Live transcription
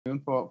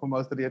for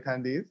most of the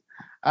attendees.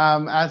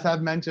 As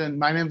I've mentioned,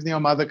 my name is Neil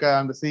Madhukar.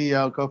 I'm the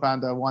CEO,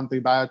 co-founder of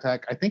One3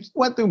 Biotech. I think you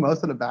went through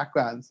most of the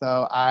background,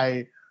 so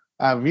I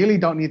really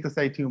don't need to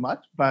say too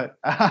much, but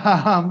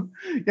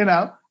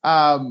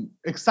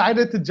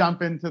excited to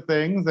jump into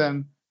things.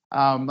 And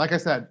like I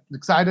said,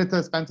 excited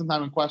to spend some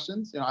time on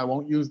questions. I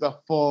won't use the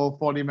full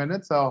 40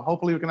 minutes, so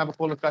hopefully we can have a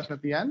full discussion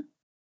at the end,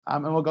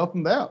 and we'll go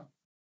from there.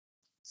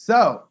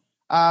 So,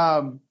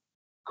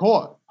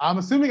 cool. I'm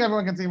assuming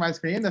everyone can see my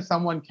screen.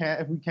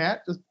 If we can't,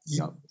 just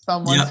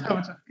someone.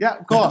 Yeah,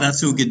 cool.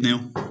 That's all good,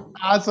 Neil.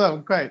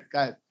 Awesome, great,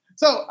 guys.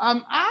 So,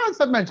 as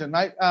I mentioned,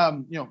 right,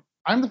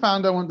 I'm the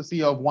founder and the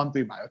CEO of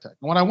One3 Biotech. And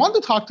what I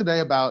wanted to talk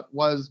today about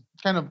was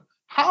kind of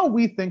how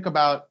we think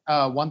about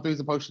One3's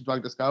approach to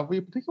drug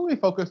discovery, particularly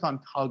focused on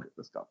target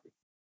discovery.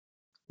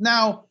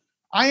 Now,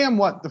 I am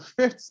the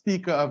fifth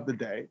speaker of the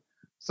day.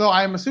 So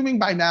I'm assuming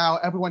by now,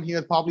 everyone here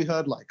has probably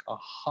heard like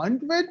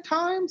 100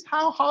 times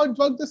how hard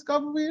drug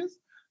discovery is.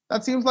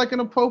 That seems like an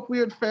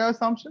appropriate, fair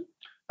assumption.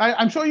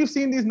 I'm sure you've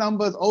seen these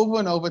numbers over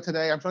and over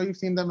today. I'm sure you've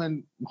seen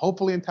them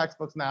hopefully in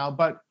textbooks now,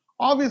 but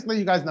obviously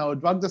you guys know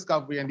drug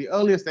discovery in the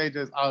earlier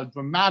stages are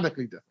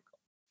dramatically difficult.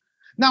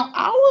 Now,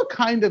 our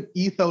kind of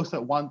ethos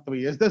at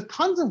One3 is there's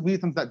tons of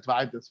reasons that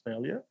drive this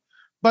failure,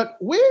 but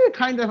we're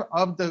kind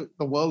of the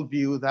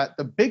worldview that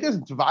the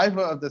biggest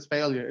driver of this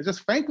failure is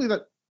just frankly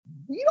that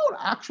we don't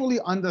actually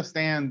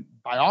understand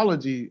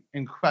biology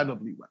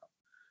incredibly well,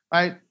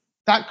 right?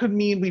 That could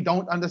mean we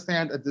don't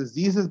understand a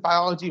disease's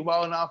biology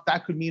well enough.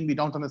 That could mean we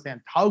don't understand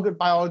target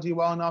biology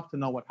well enough to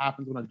know what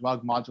happens when a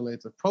drug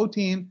modulates a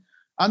protein.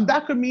 And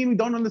that could mean we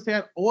don't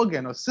understand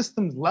organ or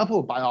systems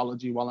level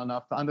biology well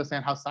enough to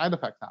understand how side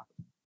effects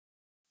happen.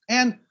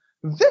 And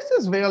this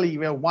is really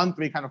where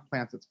One3 kind of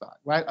plants its flag,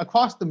 right?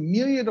 Across the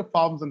myriad of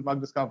problems in drug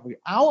discovery,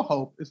 our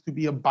hope is to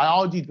be a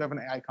biology-driven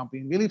AI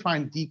company and really try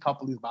and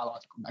decouple these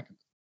biological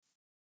mechanisms.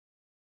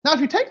 Now,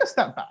 if you take a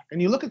step back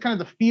and you look at kind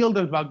of the field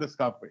of drug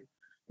discovery,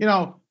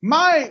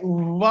 my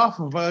rough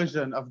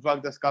version of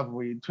drug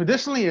discovery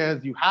traditionally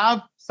is you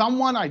have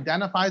someone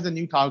identifies a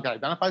new target,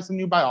 identifies some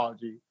new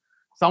biology,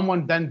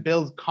 someone then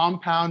builds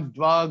compounds,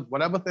 drugs,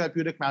 whatever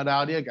therapeutic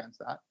modality against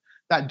that.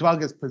 That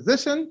drug is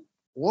positioned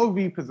or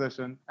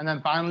repositioned, and then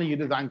finally you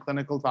design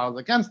clinical trials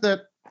against it.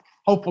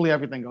 Hopefully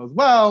everything goes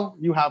well,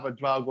 you have a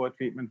drug or a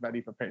treatment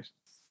ready for patients.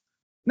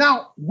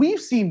 Now, we've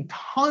seen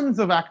tons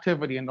of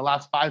activity in the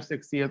last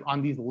 5-6 years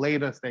on these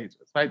later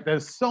stages, right?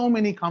 There's so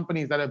many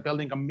companies that are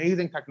building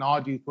amazing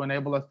technologies to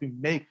enable us to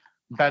make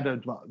better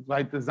drugs,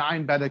 right?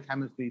 Design better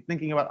chemistry,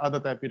 thinking about other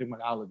therapeutic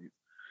modalities.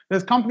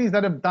 There's companies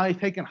that have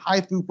taken high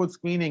throughput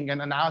screening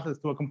and analysis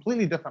to a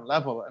completely different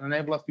level and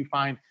enable us to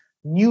find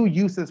new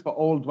uses for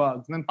old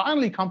drugs. And then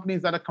finally,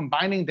 companies that are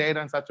combining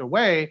data in such a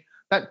way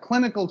that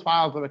clinical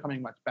trials are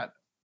becoming much better.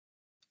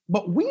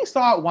 What we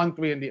saw at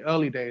One3 in the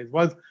early days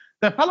was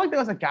there felt like there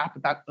was a gap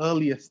at that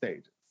earliest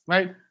stage,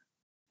 right?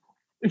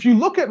 If you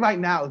look at right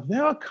now,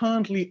 there are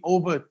currently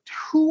over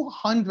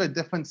 200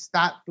 different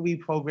STAT3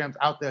 programs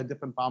out there at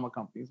different pharma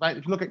companies, right?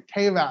 If you look at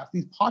KRAS,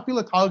 these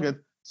popular targets,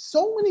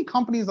 so many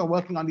companies are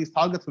working on these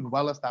targets with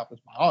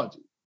well-established biology.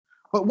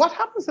 But what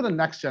happens to the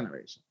next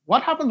generation?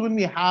 What happens when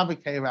we have a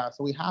KRAS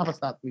or we have a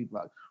STAT3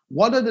 drug?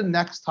 What are the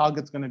next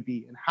targets going to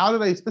be? And how do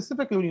they,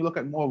 specifically when you look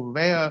at more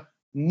rare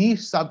niche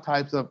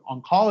subtypes of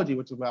oncology,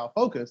 which is where our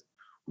focus,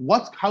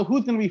 who's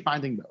going to be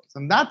finding those?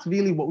 And that's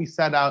really what we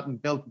set out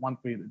and built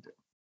One3 to do.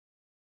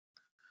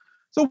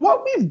 So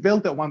what we've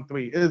built at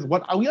One3 is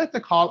what we like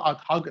to call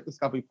our target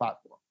discovery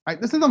platform,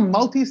 right? This is a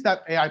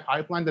multi-step AI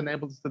pipeline that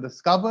enables us to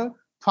discover,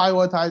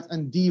 prioritize,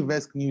 and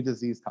de-risk new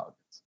disease targets.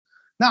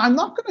 Now, I'm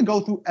not going to go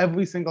through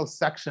every single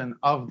section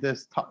of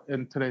this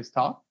in today's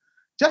talk,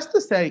 just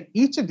to say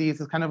each of these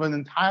is kind of an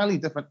entirely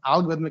different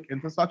algorithmic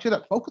infrastructure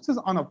that focuses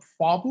on a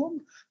problem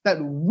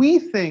that we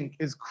think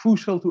is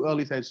crucial to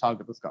early stage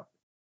target discovery.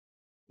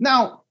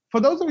 Now,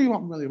 for those of you who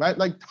aren't familiar, right,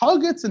 like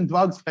targets and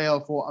drugs fail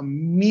for a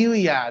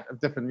myriad of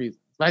different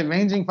reasons, right,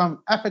 ranging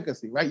from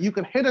efficacy, right? You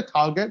could hit a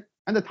target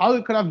and the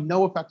target could have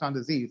no effect on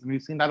disease, and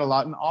we've seen that a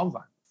lot in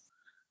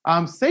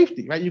Alzheimer's.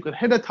 Safety, right? You could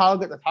hit a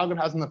target, the target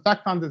has an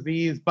effect on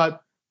disease,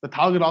 but the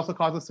target also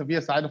causes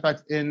severe side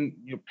effects in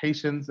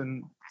patients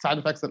and side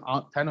effects that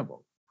aren't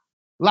tenable.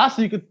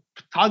 Lastly,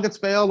 targets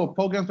fail or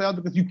programs fail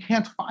because you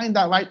can't find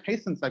that right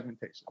patient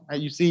segmentation, right?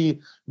 You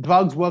see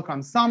drugs work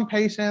on some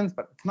patients,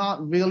 but it's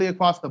not really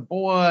across the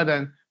board,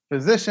 and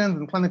physicians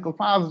and clinical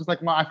trials are just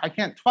like, well, if I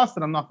can't trust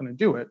it, I'm not going to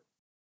do it.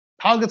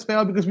 Targets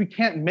fail because we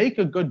can't make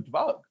a good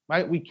drug,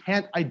 right? We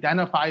can't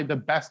identify the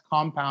best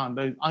compound,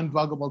 the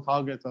undruggable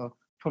targets or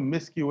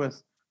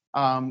promiscuous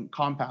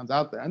compounds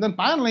out there. And then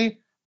finally,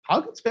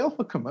 targets fail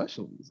for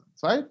commercial reasons,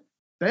 right?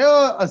 There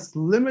are a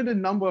limited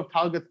number of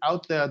targets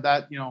out there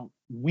that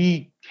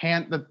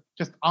that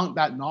just aren't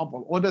that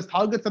novel, or there's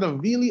targets that are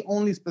really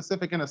only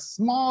specific in a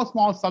small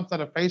subset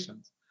of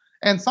patients.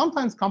 And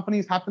sometimes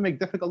companies have to make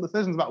difficult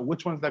decisions about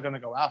which ones they're going to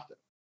go after.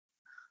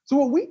 So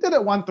what we did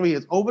at One3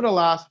 is over the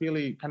last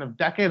really kind of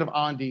decade of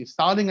R&D,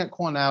 starting at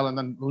Cornell and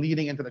then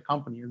leading into the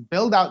company, is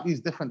build out these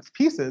different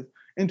pieces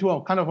into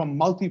a kind of a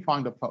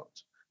multi-pronged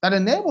approach. that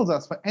enables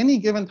us for any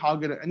given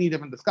target or any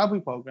given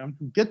discovery program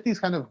to get these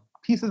kind of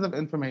pieces of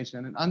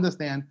information and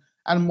understand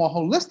at a more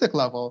holistic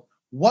level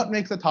what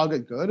makes a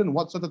target good and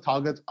what sort of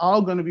targets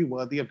are going to be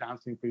worthy of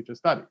downstream future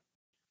study.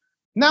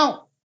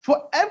 Now,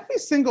 for every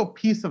single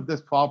piece of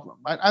this problem,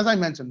 right, as I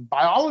mentioned,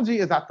 biology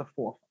is at the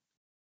forefront.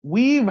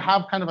 We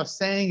have kind of a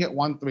saying at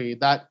 1-3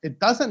 that it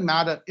doesn't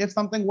matter if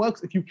something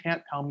works if you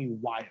can't tell me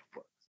why it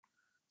works.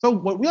 So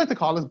what we like to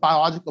call is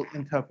biological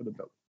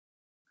interpretability.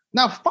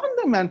 Now,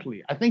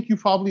 fundamentally, I think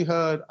you've probably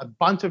heard a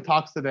bunch of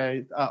talks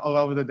today, all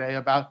over the day,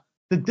 about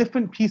the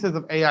different pieces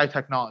of AI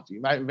technology,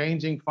 right?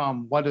 Ranging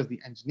from what does the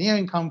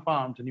engineering come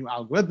from to new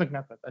algorithmic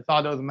methods. I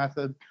saw there was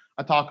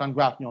a talk on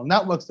graph neural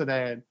networks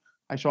today, and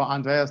I'm sure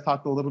Andreas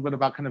talked a little bit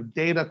about kind of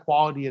data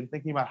quality and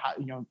thinking about how,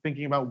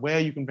 thinking about where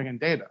you can bring in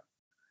data.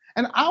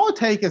 And our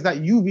take is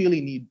that you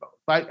really need both,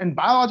 right? And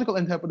biological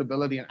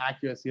interpretability and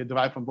accuracy are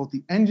derived from both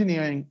the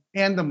engineering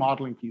and the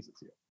modeling pieces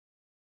here.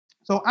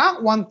 So at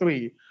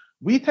 1-3,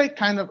 we take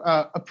kind of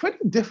a pretty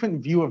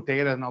different view of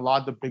data than a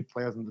lot of the big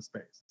players in the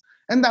space.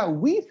 And that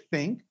we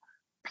think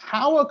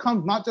power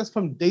comes not just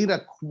from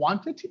data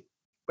quantity,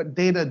 but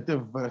data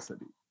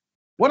diversity.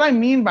 What I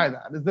mean by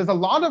that is there's a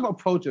lot of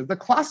approaches. The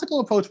classical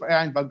approach for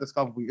AI and drug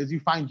discovery is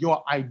you find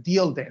your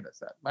ideal data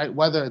set, right?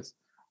 Whether it's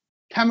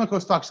chemical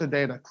structure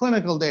data,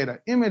 clinical data,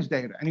 image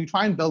data, and you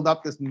try and build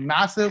up this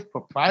massive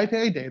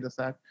proprietary data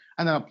set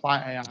and then apply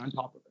AI on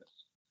top of it.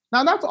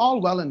 Now that's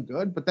all well and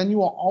good, but then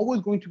you are always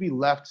going to be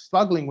left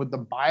struggling with the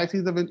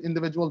biases of an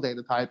individual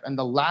data type and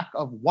the lack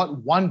of what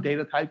one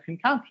data type can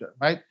capture,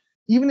 right?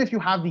 Even if you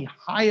have the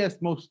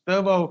highest, most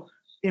thorough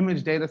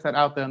image data set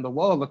out there in the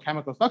world, the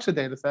chemical structure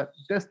data set,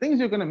 there's things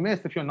you're gonna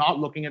miss if you're not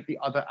looking at the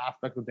other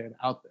aspects of data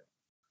out there.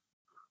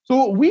 So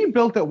what we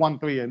built at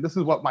 1-3, and this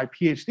is what my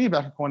PhD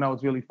back at Cornell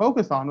was really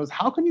focused on, was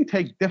how can you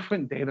take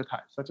different data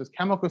types, such as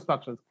chemical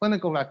structures,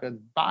 clinical records,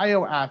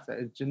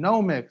 bioassays,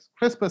 genomics,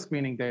 CRISPR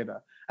screening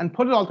data, and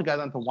put it all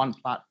together into one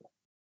platform.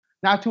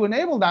 Now, to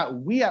enable that,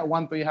 we at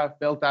 1-3 have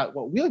built out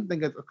what we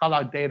think is called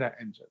our data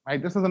engine,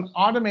 right? This is an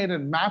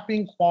automated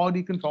mapping,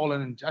 quality control,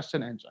 and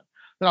ingestion engine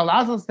that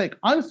allows us to take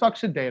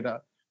unstructured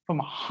data from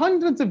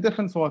hundreds of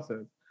different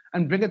sources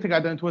and bring it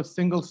together into a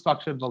single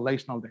structured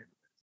relational database.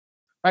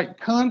 Right,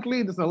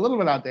 currently, this is a little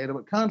bit outdated,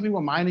 but currently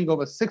we're mining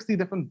over 60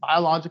 different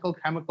biological,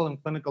 chemical,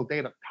 and clinical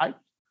data types.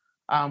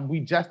 We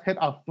just hit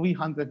our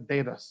 300th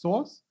data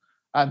source.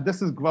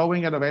 This is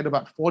growing at a rate of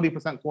about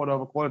 40% quarter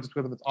over quarter just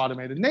because of its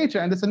automated nature.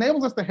 And this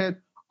enables us to hit,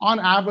 on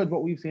average,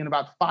 what we've seen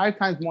about 5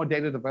 times more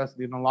data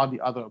diversity than a lot of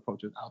the other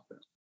approaches out there.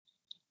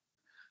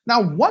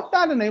 Now, what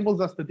that enables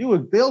us to do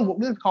is build what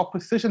we call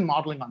precision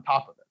modeling on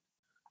top of it.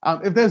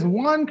 If there's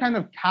one kind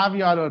of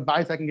caveat or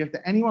advice I can give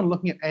to anyone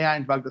looking at AI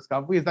and drug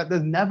discovery is that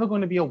there's never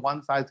going to be a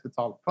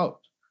one-size-fits-all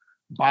approach.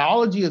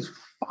 Biology is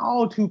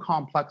far too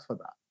complex for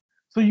that.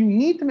 So you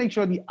need to make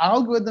sure the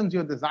algorithms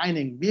you're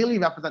designing really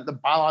represent the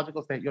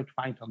biological state you're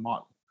trying to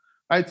model,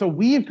 right? So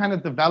we've kind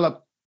of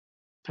developed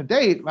to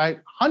date,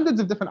 right, hundreds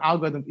of different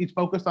algorithms, each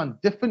focused on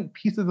different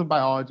pieces of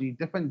biology,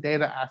 different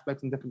data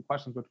aspects, and different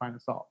questions we're trying to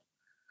solve.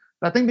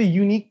 I think the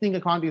unique thing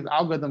about these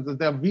algorithms is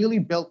they're really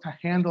built to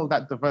handle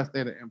that diverse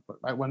data input,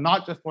 right? We're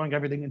not just throwing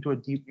everything into a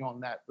deep neural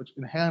net, which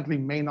inherently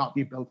may not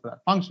be built for that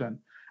function,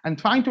 and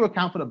trying to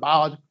account for the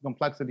biological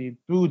complexity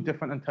through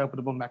different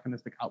interpretable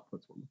mechanistic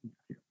outputs we're looking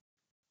at here.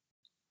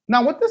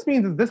 Now, what this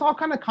means is this all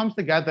kind of comes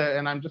together,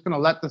 and I'm just going to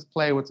let this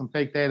play with some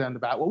fake data in the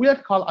back, what we like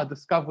to call a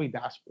discovery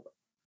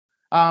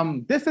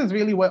dashboard. This is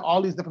really where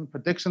all these different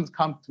predictions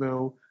come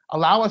through,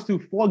 allow us to,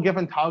 for a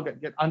given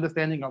target, get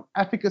understanding of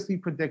efficacy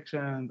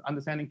predictions,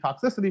 understanding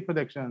toxicity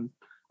predictions,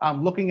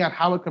 looking at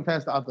how it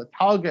compares to other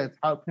targets,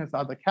 how it compares to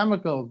other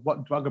chemicals,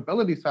 what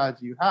druggability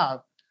strategy you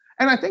have.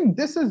 And I think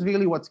this is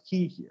really what's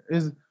key here,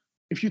 is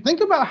if you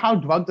think about how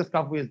drug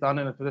discovery is done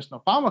in a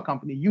traditional pharma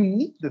company, you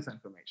need this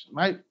information,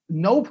 right?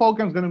 No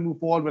program is going to move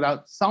forward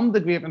without some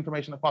degree of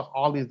information across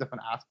all these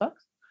different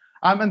aspects.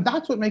 And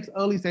that's what makes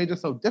early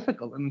stages so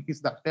difficult and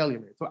increases that failure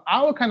rate. So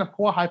our kind of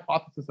core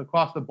hypothesis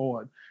across the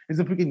board is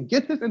if we can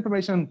get this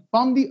information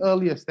from the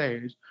earlier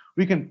stage,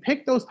 we can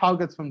pick those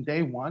targets from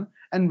day one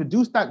and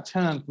reduce that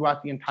churn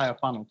throughout the entire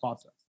funnel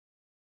process.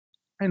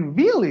 And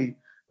really,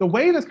 the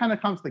way this kind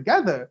of comes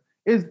together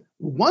is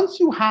once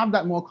you have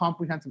that more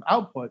comprehensive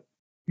output,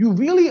 you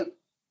really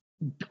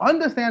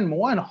understand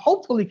more and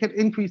hopefully can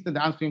increase the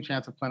downstream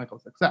chance of clinical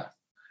success.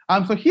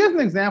 So here's an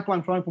example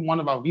I'm showing from one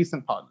of our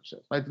recent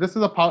partnerships. Right? This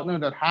is a partner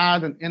that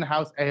had an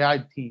in-house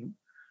AI team.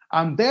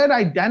 They had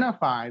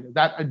identified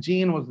that a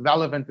gene was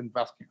relevant in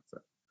breast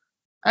cancer.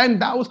 And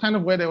that was kind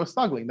of where they were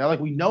struggling. They're like,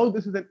 we know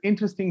this is an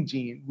interesting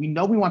gene. We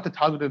know we want to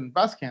target it in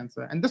breast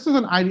cancer. And this is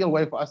an ideal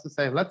way for us to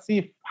say, let's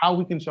see how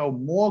we can show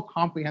more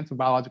comprehensive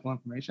biological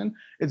information.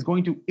 It's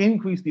going to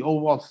increase the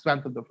overall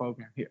strength of the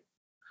program here.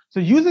 So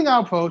using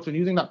our approach and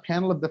using that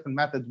panel of different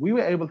methods, we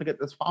were able to get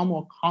this far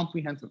more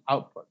comprehensive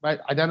output, right?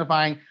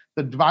 Identifying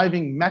the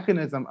driving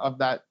mechanism of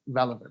that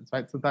relevance,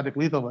 right? Synthetic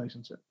lethal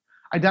relationship.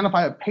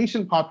 Identify a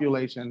patient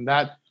population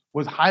that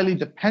was highly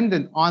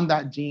dependent on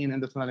that gene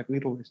and the synthetic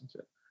lethal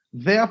relationship.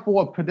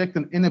 therefore predict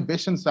an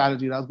inhibition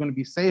strategy that was going to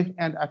be safe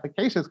and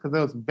efficacious because it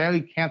was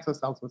very cancer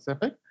cell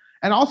specific,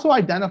 and also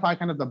identify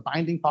kind of the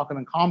binding pocket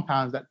and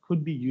compounds that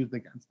could be used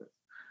against it.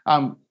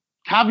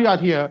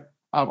 Caveat here,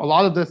 a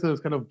lot of this is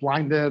kind of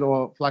blinded,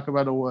 or for lack of a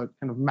better word,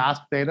 kind of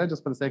masked data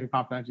just for the sake of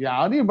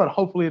confidentiality, but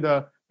hopefully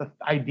the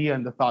idea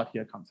and the thought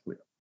here comes clear.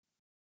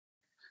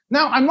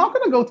 Now, I'm not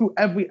going to go through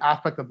every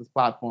aspect of this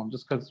platform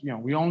just because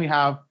we only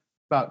have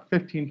about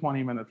 15,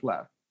 20 minutes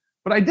left.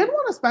 But I did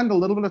want to spend a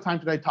little bit of time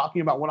today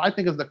talking about what I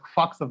think is the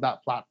crux of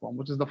that platform,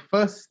 which is the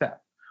first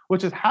step,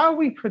 which is how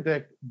we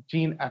predict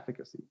gene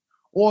efficacy.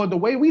 Or the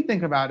way we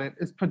think about it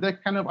is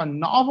predict kind of a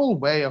novel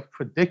way of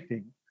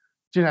predicting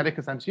genetic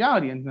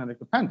essentiality and genetic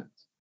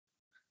dependence.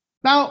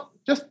 Now,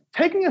 just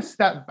taking a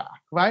step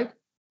back, right?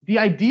 The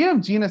idea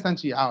of gene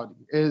essentiality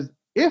is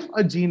if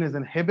a gene is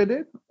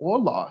inhibited or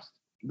lost,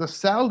 the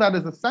cell that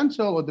is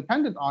essential or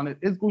dependent on it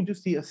is going to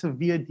see a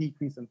severe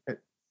decrease in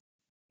fitness.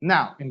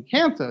 Now, in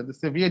cancer, the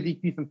severe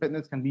decrease in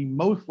fitness can be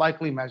most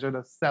likely measured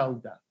as cell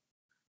death,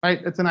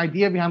 right? It's an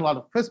idea behind a lot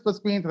of CRISPR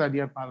screens, an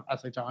idea behind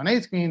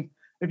shRNA screens.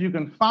 If you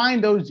can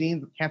find those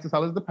genes the cancer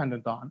cell is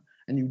dependent on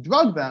and you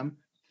drug them,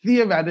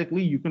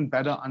 theoretically, you can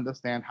better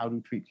understand how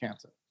to treat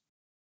cancer.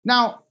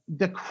 Now,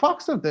 the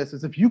crux of this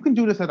is if you can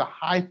do this at a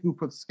high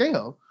throughput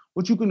scale,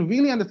 what you can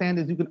really understand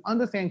is you can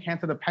understand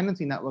cancer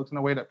dependency networks in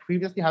a way that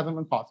previously hasn't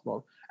been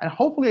possible, and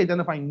hopefully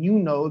identify new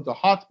nodes or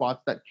hotspots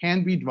that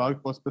can be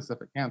drugged for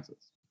specific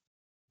cancers.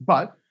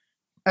 But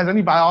as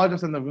any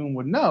biologist in the room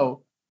would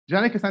know,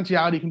 genetic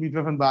essentiality can be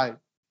driven by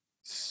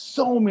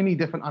so many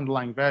different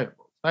underlying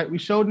variables, right? We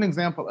showed an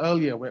example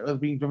earlier where it was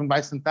being driven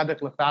by synthetic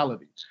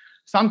lethality.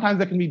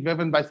 Sometimes it can be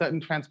driven by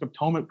certain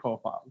transcriptomic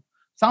profiles.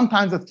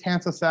 Sometimes it's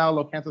cancer cell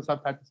or cancer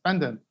subtype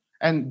dependent.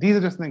 And these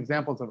are just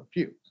examples of a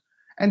few.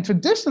 And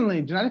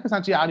traditionally, genetic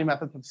essentiality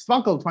methods have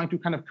struggled trying to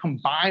kind of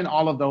combine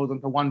all of those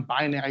into one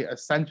binary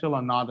essential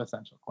or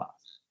non-essential class.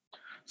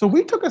 So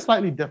we took a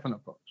slightly different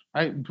approach,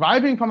 right?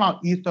 Driving from our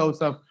ethos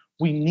of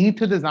we need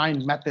to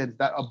design methods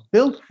that are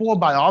built for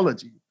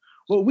biology.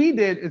 What we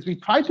did is we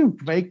tried to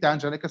break down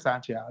genetic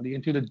essentiality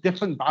into the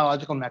different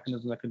biological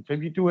mechanisms that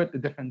contribute to it, the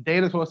different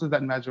data sources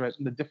that measure it,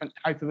 and the different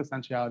types of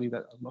essentiality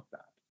that are looked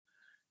at.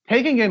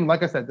 Taking in,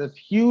 like I said, this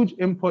huge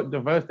input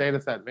diverse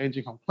data set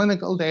ranging from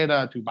clinical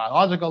data to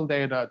biological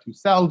data to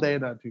cell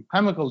data to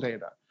chemical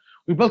data,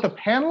 we built a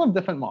panel of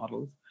different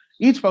models,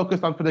 each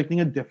focused on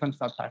predicting a different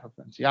subtype of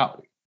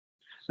essentiality.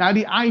 Now,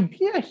 the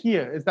idea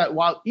here is that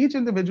while each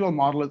individual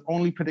model is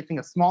only predicting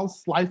a small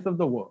slice of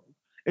the world,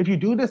 if you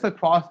do this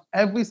across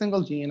every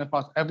single gene,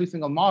 across every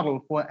single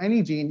model, for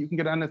any gene, you can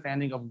get an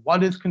understanding of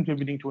what is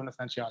contributing to an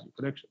essentiality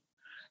prediction.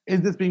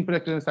 Is this being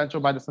predicted essential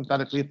by the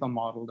synthetic lethal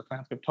model, the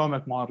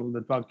transcriptomic model, the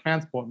drug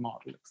transport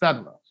model, et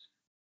cetera?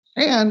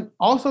 And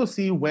also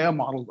see where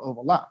models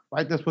overlap,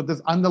 right? This with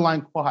this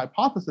underlying core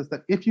hypothesis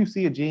that if you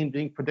see a gene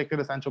being predicted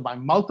essential by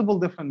multiple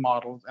different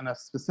models in a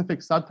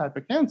specific subtype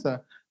of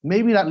cancer,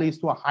 maybe that leads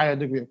to a higher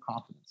degree of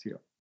confidence here.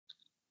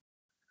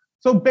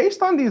 So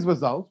based on these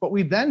results, what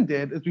we then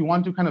did is we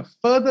want to kind of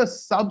further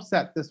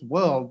subset this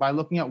world by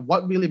looking at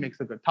what really makes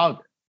a good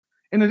target.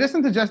 In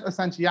addition to just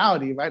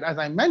essentiality, right, as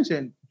I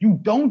mentioned, you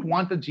don't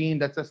want a gene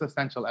that's just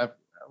essential everywhere,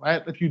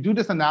 right? If you do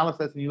this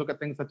analysis and you look at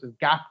things such as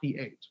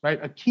GAPDH, right,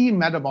 a key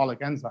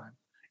metabolic enzyme,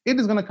 it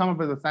is going to come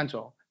up as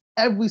essential.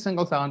 Every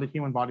single cell in the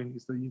human body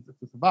needs to use it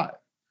to survive.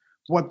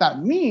 What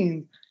that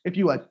means, if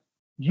you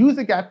use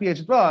a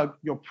GAPDH drug,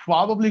 you're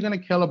probably going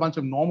to kill a bunch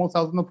of normal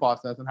cells in the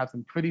process and have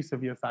some pretty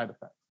severe side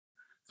effects.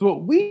 So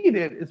what we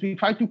did is we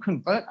tried to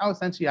convert our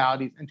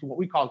essentialities into what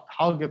we call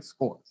target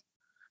scores.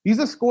 These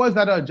are scores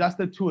that are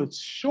adjusted to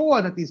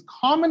ensure that these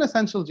common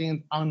essential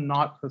genes are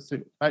not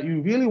pursued, right?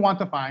 You really want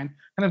to find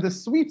kind of the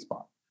sweet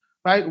spot,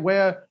 right?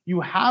 Where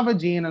you have a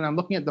gene, and I'm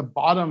looking at the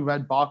bottom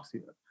red box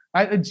here,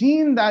 right? A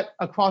gene that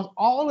across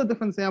all the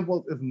different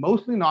samples is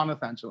mostly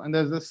non-essential. And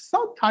there's this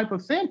subtype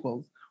of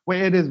samples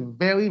where it is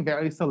very,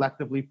 very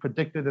selectively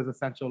predicted as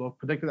essential or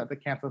predicted that the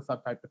cancer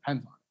subtype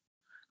depends on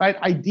it,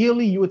 right?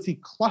 Ideally, you would see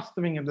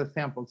clustering in the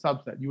sample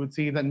subset. You would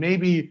see that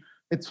maybe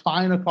it's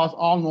fine across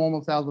all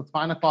normal cells, it's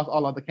fine across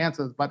all other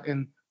cancers, but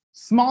in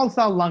small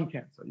cell lung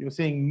cancer, you're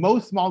seeing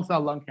most small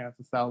cell lung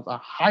cancer cells are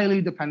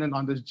highly dependent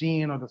on this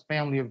gene or this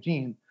family of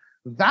genes.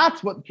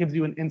 That's what gives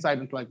you an insight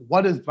into like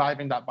what is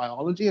driving that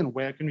biology and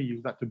where can we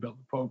use that to build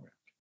a program.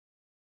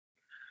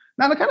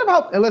 Now, to kind of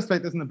help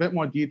illustrate this in a bit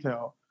more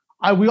detail,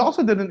 we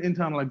also did an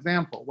internal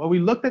example where we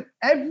looked at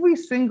every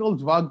single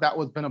drug that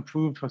was been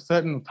approved for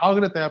certain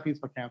targeted therapies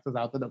for cancers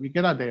out there that we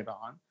get our data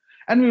on.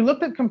 And we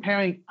looked at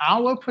comparing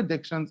our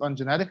predictions on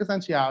genetic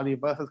essentiality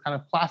versus kind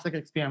of classic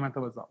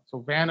experimental results.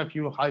 So ran a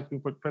few high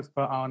throughput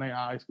CRISPR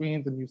RNAi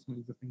screens and used some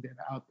existing data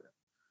out there.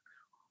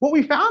 What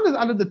we found is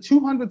out of the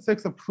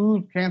 206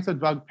 approved cancer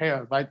drug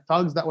pairs, right,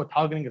 drugs that were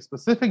targeting a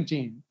specific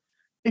gene,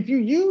 if you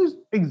used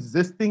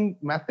existing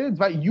methods,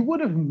 right, you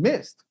would have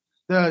missed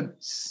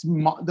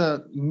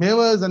the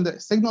mirrors and the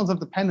signals of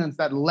dependence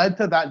that led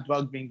to that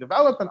drug being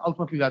developed and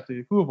ultimately led to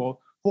the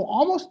approval for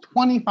almost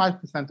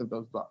 25% of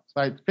those drugs,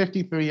 right?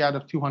 53 out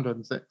of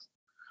 206.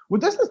 What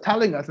this is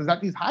telling us is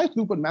that these high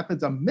throughput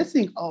methods are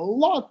missing a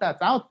lot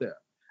that's out there.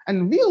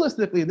 And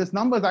realistically, this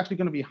number is actually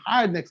going to be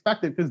higher than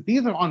expected because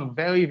these are on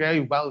very,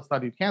 very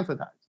well-studied cancer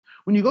types.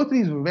 When you go to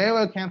these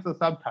rarer cancer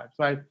subtypes,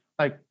 right,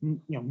 like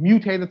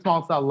mutated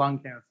small cell lung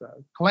cancer,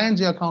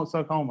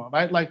 cholangiocarcinoma,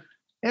 right, like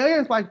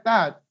areas like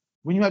that,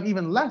 when you have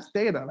even less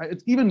data, right,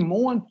 it's even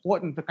more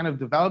important to kind of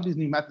develop these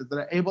new methods that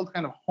are able to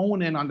kind of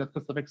hone in on the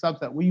specific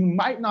subset where you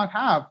might not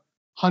have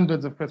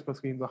hundreds of CRISPR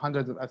screens or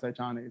hundreds of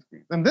shRNA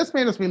screens. And this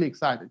made us really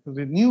excited because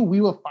we knew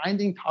we were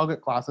finding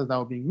target classes that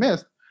were being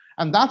missed.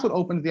 And that's what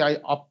opens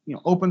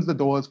the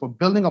doors for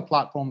building a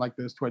platform like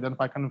this to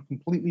identify kind of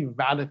completely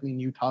radically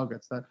new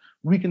targets that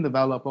we can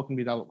develop or can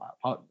be developed by our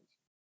partners.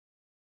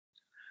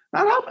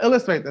 Now, to help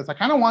illustrate this, I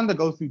kind of wanted to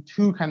go through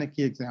two kind of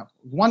key examples,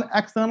 one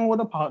external with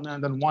a partner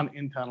and then one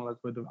internal as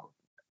we're developing.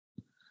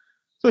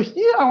 So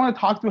here I want to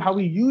talk through how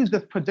we use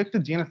this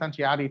predicted gene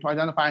essentiality to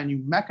identify a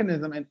new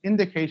mechanism and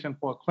indication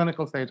for a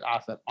clinical stage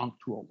asset,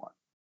 ONC201.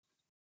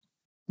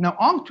 Now,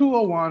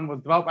 ONC201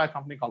 was developed by a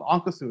company called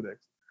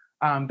Oncoceutics.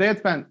 They had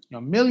spent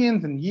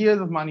millions and years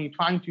of money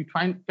trying to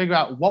figure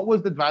out what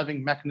was the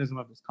driving mechanism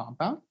of this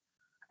compound.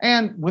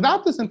 And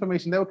without this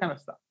information, they were kind of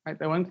stuck, right?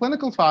 They were in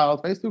clinical trials,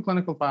 phase 2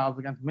 clinical trials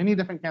against many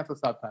different cancer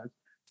subtypes,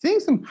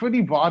 seeing some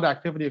pretty broad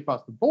activity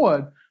across the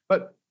board,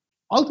 but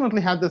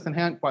ultimately had this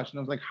inherent question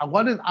of like,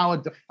 what is our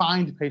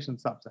defined patient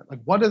subset? Like,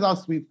 what is our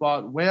sweet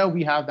spot where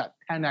we have that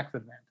 10x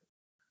advantage?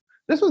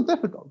 This was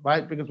difficult,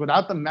 right? Because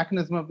without the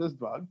mechanism of this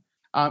drug,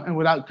 and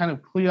without kind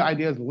of clear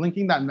ideas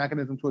linking that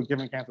mechanism to a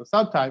given cancer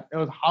subtype, it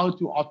was hard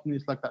to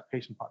optimally select that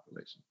patient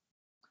population.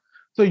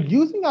 So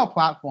using our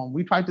platform,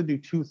 we tried to do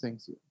two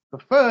things here. The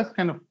first,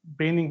 kind of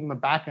being from the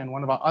back end,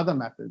 one of our other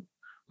methods,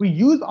 we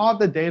use all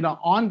the data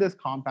on this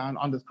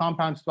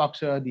compound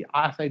structure, the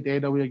assay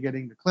data we are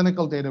getting, the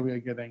clinical data we are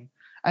getting,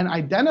 and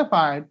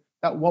identified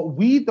that what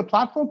the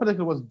platform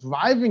predicted was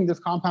driving this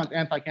compound's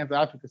anti-cancer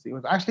efficacy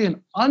was actually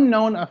an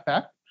unknown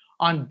effect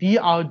on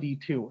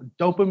DRD2,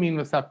 dopamine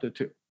receptor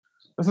 2.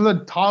 This is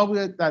a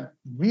target that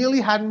really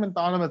hadn't been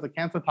thought of as a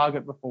cancer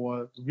target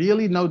before,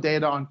 really no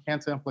data on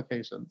cancer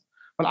implications.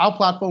 But our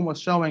platform was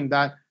showing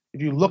that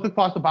if you look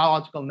across the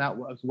biological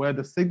networks, where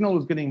the signal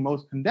was getting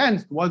most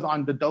condensed was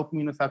on the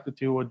dopamine receptor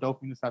 2 or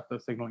dopamine receptor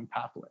signaling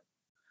pathway.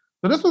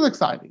 So this was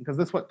exciting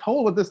because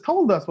what this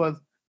told us was,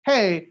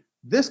 hey,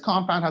 this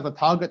compound has a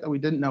target that we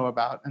didn't know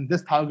about, and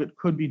this target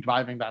could be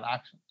driving that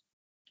action.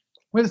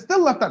 But it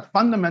still left that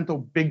fundamental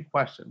big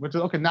question, which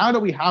is, okay, now that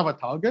we have a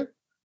target,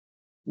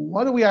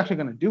 what are we actually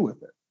going to do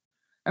with it?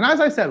 And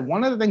as I said,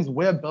 one of the things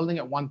we're building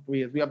at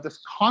ONC3 is we have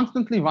this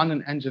constantly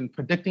running engine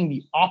predicting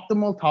the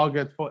optimal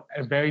targets for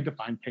a very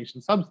defined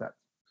patient subset.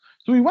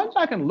 So we went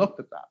back and looked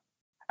at that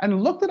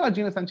and looked at our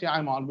gene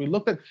essentiality model. We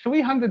looked at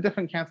 300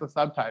 different cancer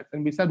subtypes,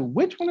 and we said,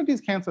 which one of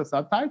these cancer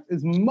subtypes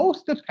is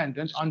most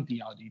dependent on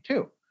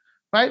DRD2,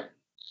 right?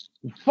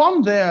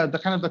 From there,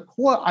 the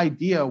core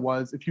idea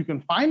was if you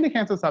can find the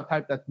cancer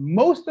subtype that's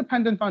most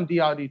dependent on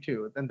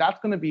DRD2, then that's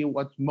going to be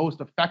what's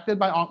most affected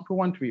by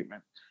ONC201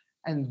 treatment.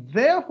 And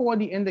therefore,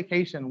 the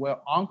indication where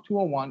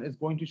ONC201 is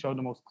going to show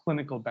the most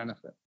clinical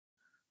benefit.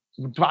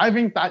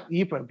 Driving that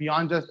deeper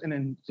beyond just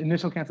an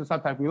initial cancer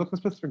subtype, we looked at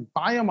specific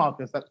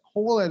biomarkers that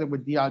correlated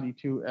with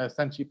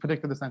DRD2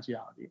 predicted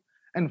essentiality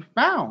and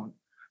found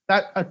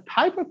that a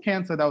type of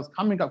cancer that was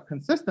coming up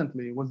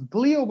consistently was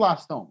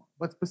glioblastoma,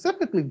 but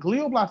specifically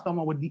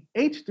glioblastoma with the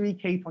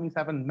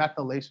H3K27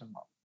 methylation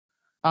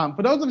model.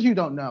 For those of you who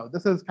don't know,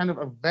 this is kind of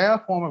a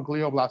rare form of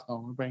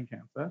glioblastoma, brain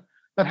cancer,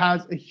 that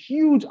has a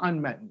huge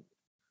unmet need.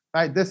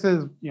 Right? This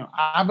is,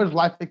 average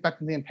life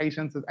expectancy in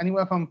patients is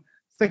anywhere from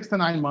 6 to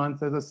 9 months.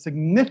 There's a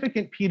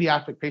significant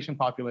pediatric patient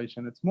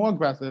population. It's more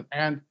aggressive,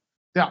 and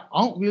there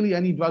aren't really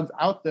any drugs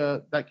out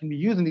there that can be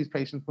used in these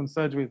patients when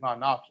surgery is not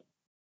an option.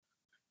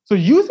 So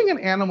using an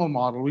animal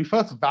model, we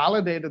first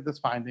validated this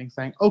finding,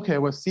 saying, okay,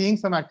 we're seeing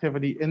some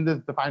activity in this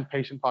defined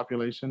patient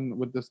population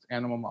with this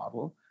animal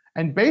model.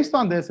 And based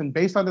on this,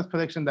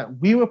 prediction that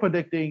we were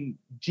predicting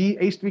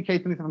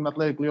H3K27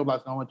 methylated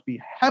glioblastoma to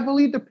be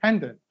heavily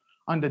dependent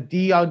on the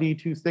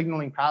DRD2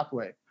 signaling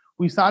pathway,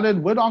 we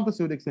started with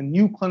Oncoceutics a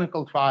new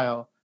clinical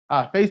trial,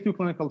 phase 2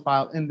 clinical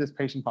trial in this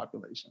patient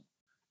population.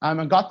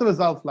 And got the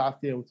results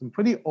last year with some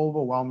pretty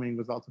overwhelming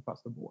results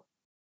across the board.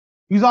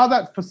 You saw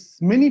that for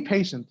many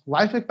patients,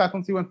 life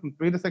expectancy went from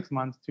 3 to 6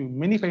 months to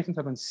many patients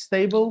have been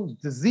stable,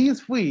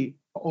 disease-free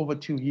for over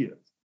 2 years.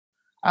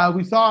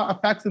 We saw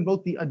effects in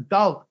both the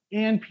adult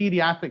and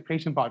pediatric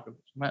patient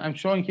population. I'm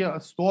showing here a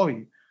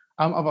story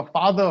of a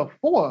father of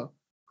 4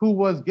 who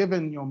was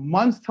given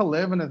months to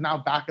live and is now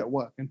back at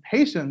work, and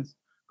patients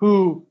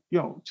who,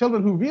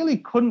 children who really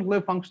couldn't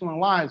live functional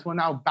lives who are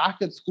now back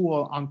at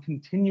school on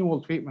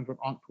continual treatment with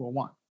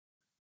ONC201.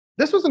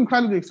 This was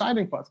incredibly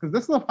exciting for us because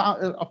this is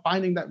a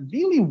finding that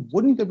really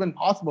wouldn't have been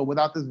possible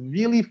without this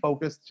really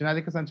focused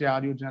genetic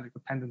essentiality or genetic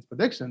dependence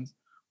predictions.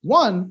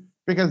 One,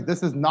 because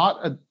this is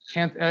not a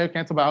area of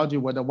cancer biology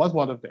where there was a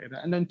lot of data.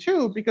 And then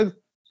 2, because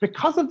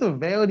of the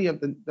rarity of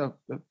the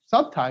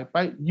subtype,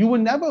 right, you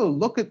would never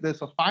look at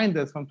this or find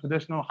this from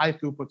traditional high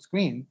throughput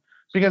screens.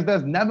 because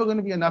there's never going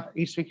to be enough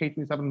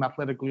H3K27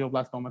 methylated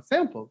glioblastoma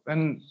samples.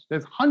 And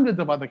there's hundreds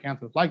of other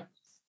cancers like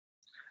this.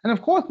 And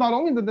of course, not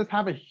only did this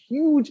have a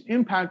huge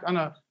impact on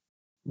a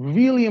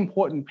really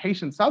important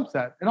patient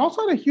subset, it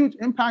also had a huge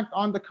impact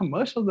on the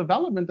commercial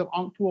development of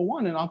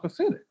ONC201 and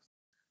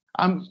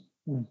Oncoceutics.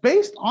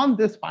 Based on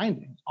this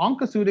finding,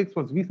 Oncoceutics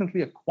was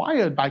recently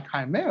acquired by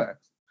Chimerix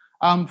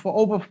for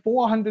over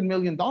 $400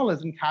 million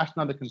in cash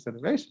and other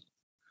considerations.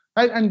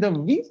 Right? And the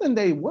reason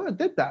they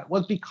did that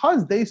was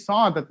because they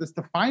saw that this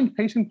defined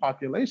patient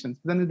population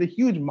presented a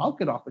huge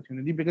market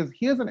opportunity, because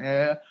here's an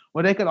area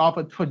where they could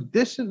offer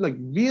traditional,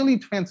 really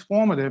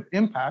transformative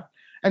impact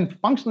and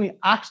functionally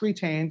actually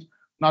change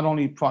not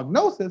only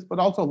prognosis, but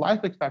also life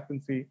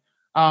expectancy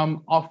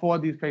for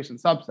these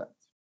patient subsets.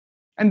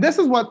 And this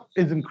is what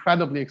is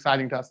incredibly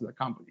exciting to us as a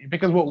company,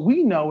 because what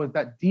we know is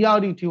that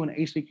DRD2 and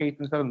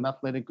H3K27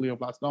 methylated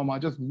glioblastoma are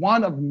just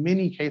one of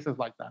many cases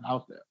like that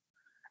out there.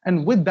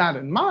 And with that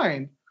in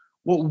mind,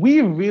 what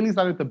we really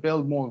started to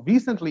build more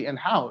recently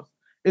in-house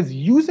is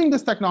using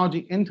this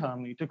technology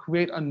internally to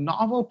create a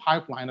novel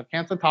pipeline of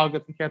cancer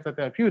targets and cancer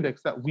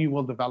therapeutics that we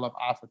will develop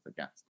assets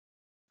against.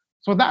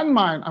 So with that in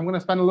mind, I'm going to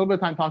spend a little bit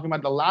of time talking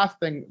about the last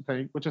thing,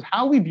 which is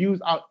how we've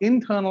used our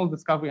internal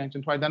discovery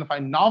engine to identify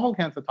novel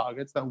cancer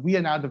targets that we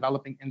are now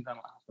developing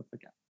internal assets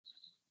against.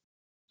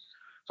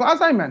 So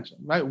as I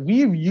mentioned, right,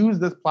 we've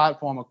used this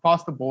platform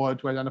across the board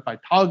to identify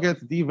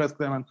targets, de-risk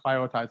them, and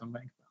prioritize and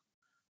rank them.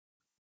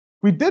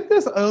 We did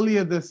this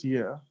earlier this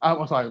year,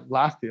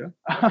 last year,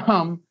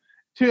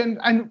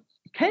 and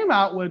came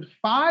out with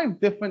 5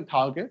 different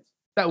targets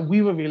that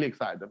we were really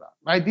excited about,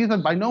 right? These are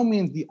by no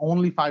means the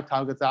only 5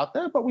 targets out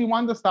there, but we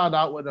wanted to start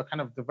out with a kind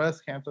of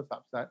diverse cancer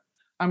subset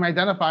and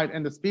identified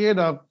in the period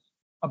of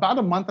about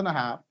a month and a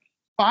half,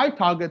 5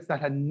 targets that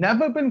had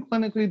never been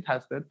clinically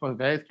tested for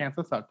various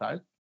cancer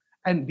subtypes.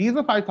 And these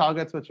are 5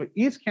 targets which for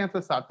each cancer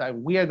subtype,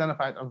 we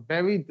identified a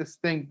very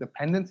distinct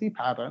dependency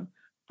pattern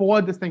for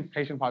a distinct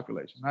patient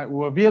population, right?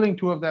 We're revealing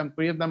 2 of them,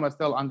 3 of them are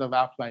still under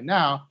wraps right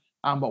now,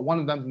 but one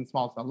of them is in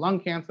small cell lung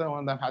cancer, one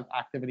of them has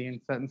activity in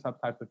certain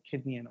subtypes of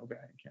kidney and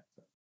ovarian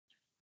cancer.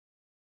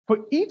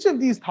 For each of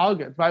these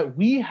targets, right,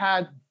 we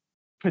had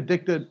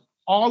predicted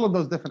all of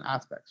those different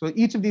aspects. So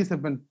each of these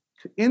have been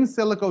in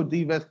silico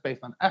de-risked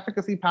based on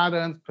efficacy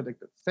patterns,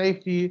 predicted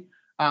safety,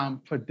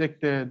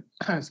 predicted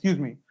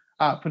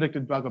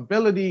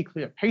druggability,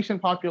 clear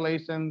patient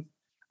populations,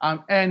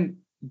 and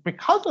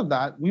because of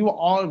that, we were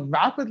all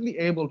rapidly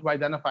able to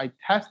identify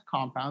test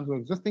compounds or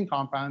existing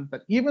compounds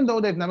that, even though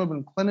they've never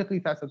been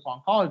clinically tested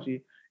for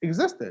oncology,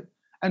 existed,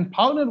 and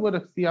partnered with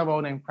a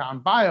CRO named Crown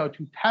Bio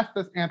to test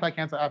this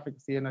anti-cancer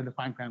efficacy in a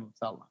defined panel of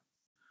cell lines.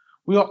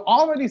 We are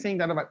already seeing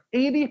that about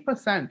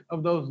 80%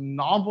 of those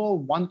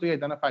novel 1-3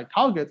 identified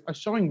targets are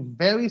showing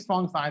very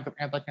strong signs of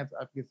anti-cancer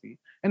efficacy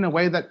in a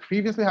way that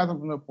previously hasn't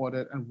been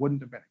reported and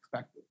wouldn't have been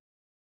expected.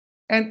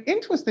 And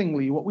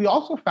interestingly, what we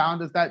also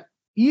found is that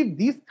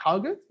these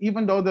targets,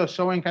 even though they're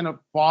showing kind of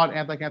broad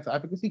anti-cancer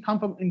efficacy, come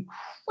from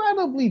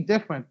incredibly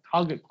different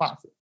target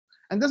classes.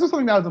 And this is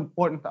something that was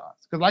important to us,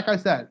 because like I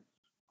said,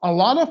 a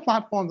lot of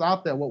platforms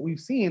out there, what we've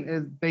seen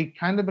is they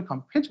kind of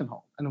become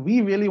pigeonholed. And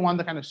we really want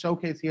to kind of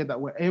showcase here that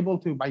we're able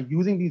to, by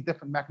using these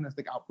different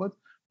mechanistic outputs,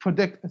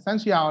 predict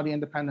essentiality and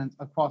dependence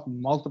across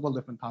multiple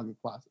different target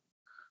classes.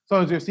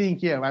 So as you're seeing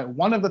here, right,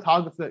 one of the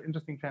targets is an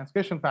interesting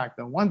transcription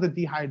factor, one's a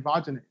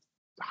dehydrogenase,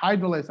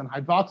 hydrolase and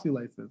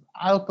hydroxylases,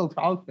 alkyl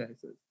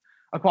transferases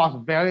across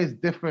various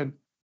different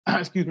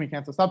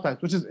cancer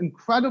subtypes, which is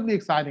incredibly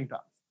exciting to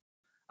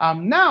us.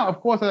 Now, of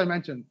course, as I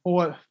mentioned,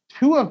 for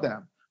 2 of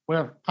them,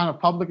 we're kind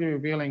of publicly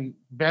revealing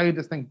very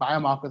distinct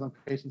biomarkers and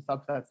patient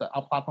subsets that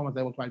our platform is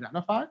able to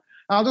identify. And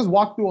I'll just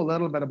walk through a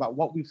little bit about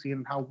what we've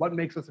seen and what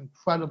makes us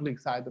incredibly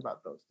excited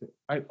about those 2,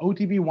 right?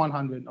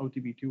 OTB100 and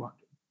OTB200.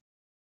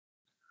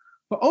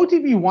 For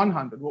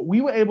OTB100, what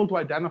we were able to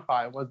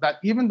identify was that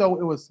even though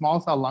it was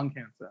small cell lung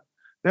cancer,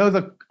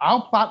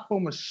 our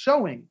platform was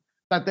showing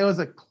that there was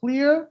a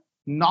clear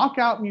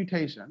knockout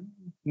mutation,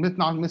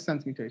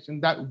 missense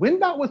mutation, that when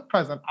that was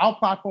present, our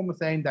platform was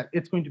saying that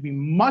it's going to be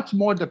much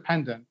more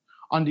dependent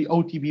on the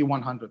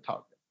OTB100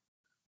 target.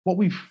 What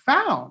we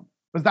found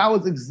was that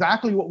was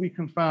exactly what we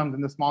confirmed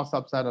in the small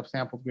subset of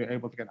samples we were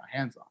able to get our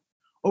hands on.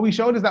 What we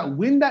showed is that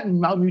when that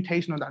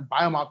mutation or that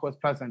biomarker was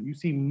present, you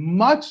see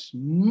much,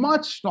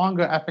 much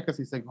stronger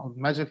efficacy signals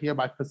measured here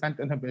by %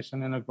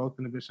 inhibition in a growth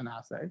inhibition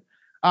assay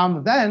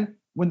than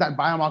when that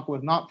biomarker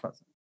was not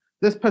present.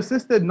 This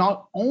persisted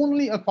not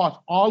only across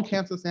all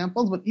cancer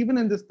samples, but even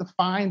in this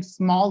defined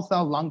small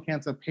cell lung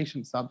cancer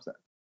patient subset.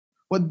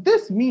 What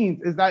this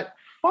means is that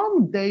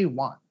from day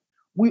 1,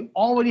 we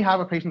already have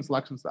a patient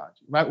selection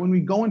strategy, right? When we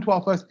go into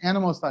our first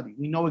animal study,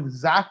 we know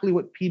exactly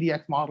what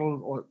PDX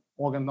models or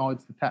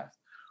organoids to test.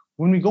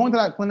 When we go into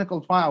that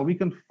clinical trial, we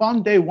can,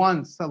 from day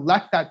 1,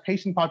 select that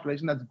patient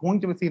population that's going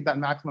to receive that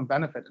maximum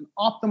benefit and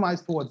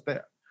optimize towards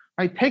there.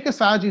 Right? Take a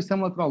strategy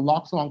similar to the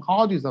Loxo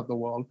oncologies of the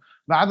world,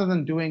 rather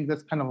than doing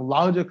this kind of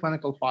larger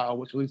clinical trial,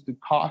 which leads to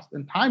cost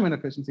and time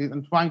inefficiencies,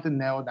 and trying to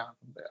narrow down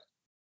from there.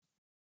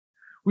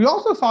 We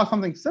also saw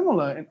something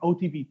similar in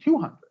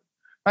OTB200.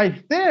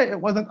 Right there, it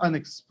wasn't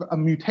a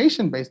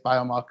mutation-based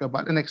biomarker,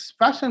 but an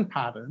expression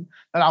pattern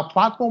that our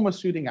platform was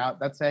shooting out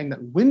that's saying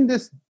that when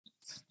this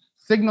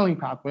signaling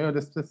pathway or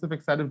this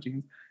specific set of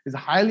genes is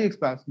highly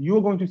expressed, you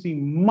are going to see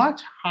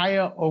much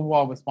higher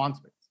overall response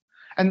rates.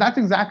 And that's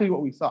exactly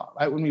what we saw,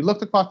 right? When we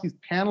looked across these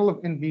panel of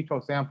in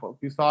vitro samples,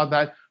 we saw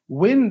that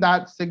when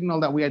that signal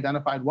that we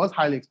identified was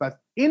highly expressed,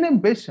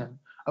 inhibition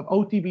of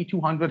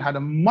OTB200 had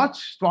a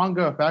much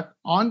stronger effect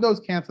on those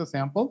cancer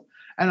samples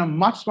and a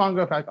much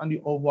stronger effect on the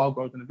overall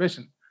growth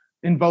inhibition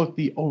in both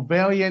the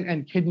ovarian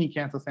and kidney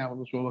cancer samples,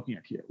 which we're looking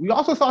at here. We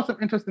also saw some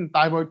interest in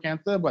thyroid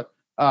cancer, but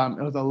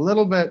it was a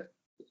little bit,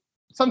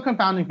 some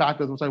confounding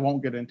factors, which I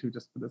won't get into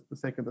just for the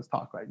sake of this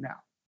talk right now.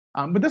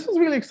 But this was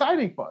really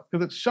exciting for us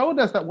because it showed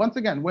us that once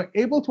again, we're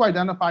able to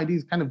identify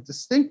these kind of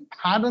distinct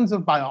patterns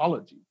of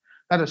biology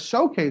that are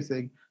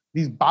showcasing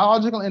these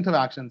biological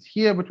interactions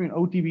here between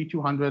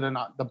OTB200 and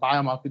the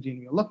biomarker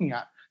gene we're looking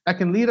at that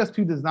can lead us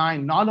to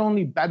design not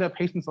only better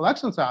patient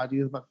selection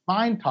strategies, but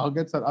find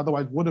targets that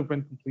otherwise would have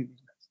been completely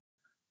missed.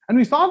 And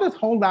we saw this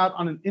hold out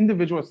on an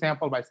individual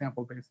sample by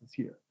sample basis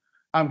here.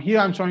 Here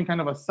I'm showing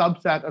kind of a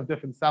subset of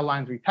different cell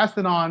lines we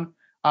tested on.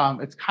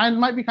 It's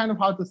might be kind of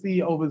hard to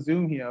see over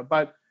Zoom here,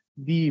 but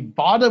the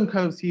bottom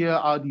curves here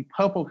are the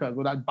purple curves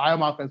where that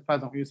biomarker is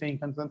present, where you're seeing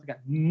consistent, again,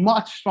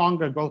 much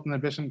stronger growth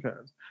inhibition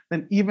curves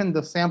than even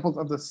the samples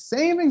of the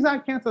same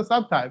exact cancer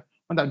subtype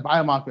when that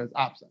biomarker is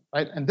absent,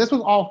 right? And this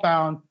was all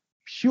found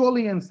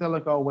purely in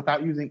silico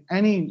without using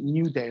any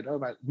new data,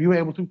 right? We were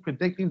able to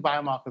predict these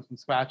biomarkers from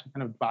scratch and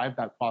kind of drive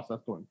that process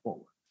going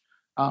forward,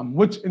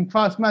 which in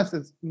first mess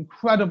is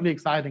incredibly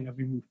exciting as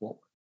we move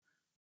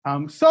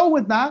forward. So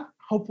with that,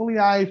 hopefully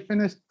I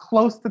finished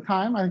close to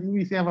time. I think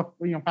we have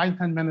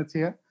 5-10 minutes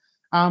here.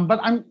 But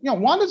I'm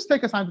wanted to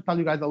take a time to tell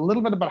you guys a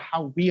little bit about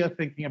how we are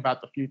thinking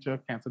about the future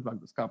of cancer drug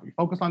discovery,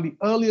 focus on the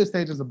earlier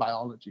stages of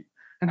biology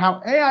and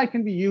how AI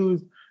can be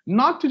used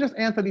not to just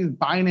answer these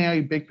binary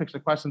big picture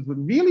questions, but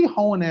really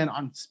hone in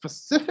on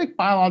specific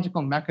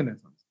biological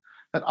mechanisms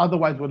that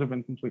otherwise would have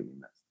been completely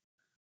missed.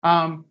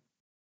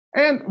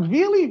 And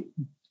really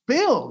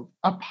build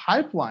a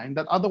pipeline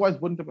that otherwise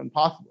wouldn't have been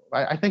possible,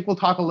 right? I think we'll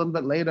talk a little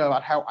bit later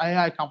about how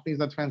AI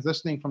companies are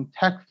transitioning from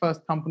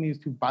tech-first companies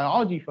to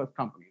biology-first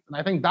companies. And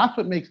I think that's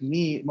what makes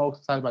me most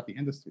excited about the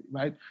industry,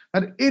 right?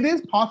 That it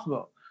is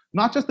possible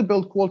not just to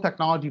build cool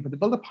technology, but to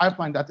build a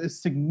pipeline that is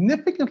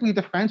significantly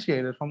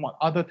differentiated from what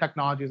other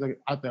technologies are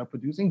out there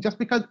producing, just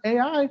because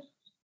AI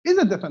is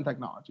a different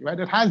technology, right?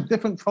 It has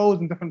different pros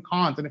and different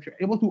cons. And if you're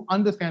able to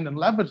understand and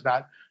leverage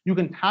that, you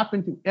can tap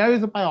into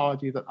areas of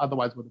biology that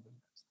otherwise would have been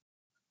missed.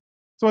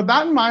 So with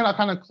that in mind, I'll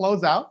kind of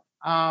close out.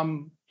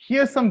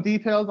 Here's some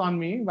details on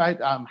me, right?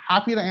 I'm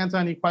happy to answer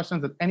any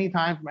questions at any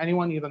time from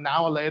anyone, either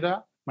now or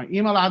later. My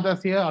email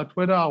address here, or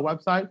Twitter, or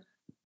website.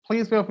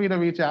 Please feel free to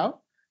reach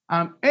out.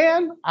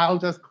 And I'll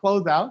just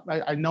close out.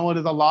 I know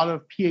there's a lot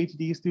of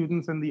PhD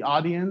students in the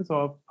audience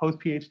or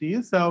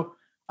post-PhDs. So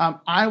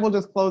I will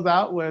just close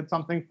out with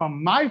something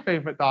from my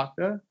favorite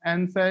doctor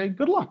and say,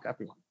 good luck,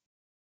 everyone.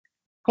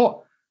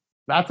 Cool.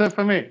 That's it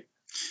for me.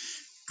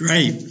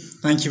 Great.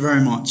 Thank you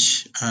very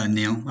much,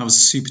 Neil. That was a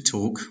super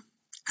talk.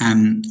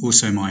 And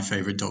also my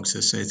favorite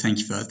doctor. So thank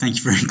you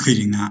for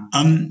including that.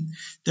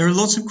 There are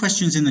lots of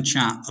questions in the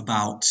chat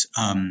about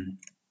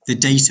the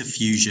data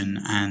fusion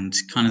and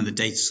kind of the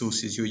data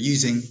sources you're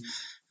using.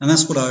 And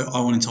that's what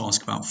I wanted to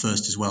ask about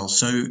first as well.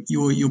 So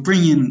you're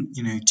bringing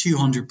in,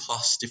 200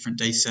 plus different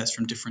data sets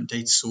from different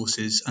data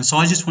sources. And so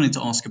I just wanted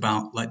to ask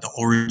about like the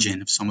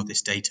origin of some of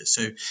this data.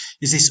 So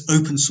is this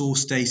open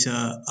source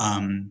data?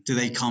 Do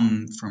they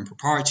come from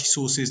proprietary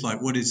sources?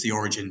 Like what is the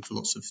origin for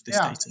lots of this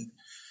data?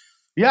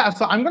 Yeah,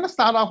 so I'm going to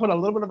start off with a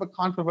little bit of a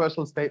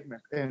controversial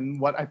statement in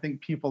what I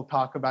think people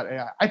talk about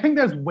AI. I think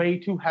there's way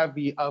too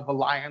heavy of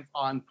reliance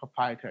on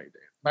proprietary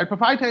data, right?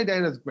 Proprietary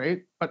data is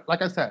great, but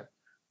like I said,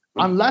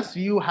 unless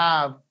you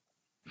have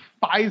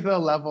Pfizer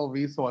level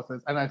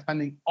resources and are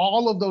spending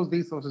all of those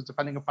resources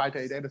defending a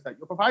proprietary data set,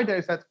 your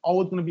proprietary set's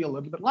always going to be a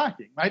little bit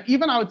lacking, right?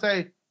 Even I would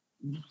say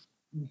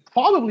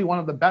probably one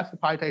of the best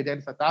proprietary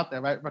data sets out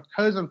there, right?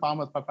 Recursion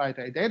Pharma's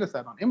proprietary data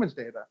set on image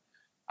data.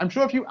 I'm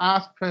sure if you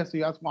ask Chris,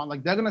 you ask Juan,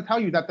 like they're going to tell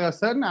you that there are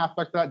certain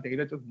aspects that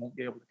data just won't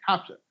be able to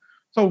capture.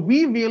 So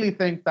we really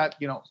think that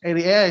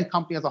the AI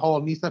company as a whole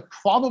needs to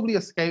probably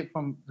escape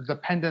from the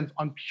dependence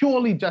on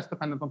purely just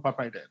dependence on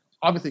proprietary data.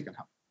 Obviously, it can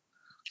help.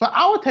 But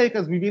our take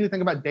is we really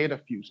think about data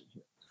fusion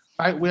here,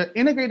 right? We're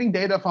integrating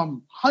data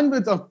from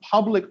hundreds of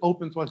public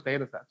open source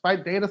data sets,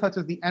 right? Data such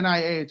as the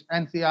NIH,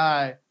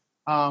 NCI.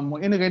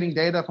 We're integrating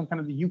data from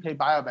kind of the UK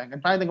Biobank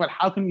and trying to think about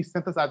how can we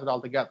synthesize it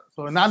all together.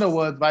 So in other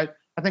words, right?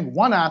 I think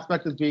one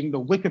aspect is being the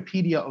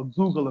Wikipedia or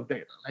Google of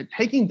data, right?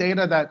 Taking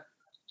data that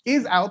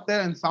is out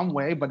there in some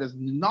way, but is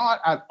not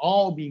at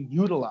all being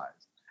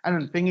utilized, and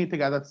then bringing it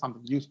together to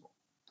something useful.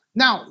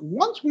 Now,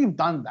 once we've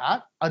done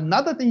that,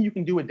 another thing you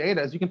can do with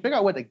data is you can figure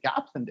out where the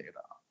gaps in data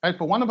are, right?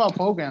 For one of our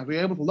programs,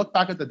 we're able to look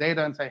back at the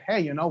data and say, hey,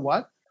 you know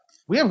what?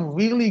 We have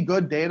really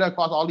good data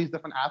across all these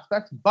different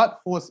aspects, but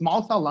for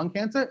small cell lung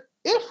cancer,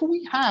 if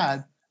we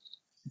had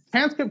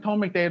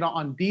transcriptomic data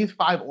on these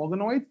 5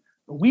 organoids,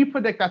 we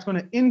predict that's going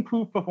to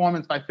improve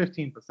performance by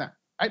 15%.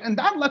 Right? And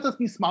that lets us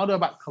be smarter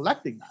about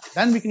collecting that.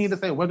 Then we can either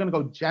say we're going to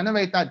go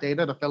generate that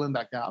data to fill in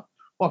that gap,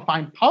 or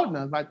find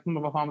partners, like some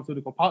of our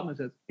pharmaceutical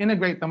partnerships,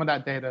 integrate some of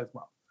that data as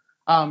well.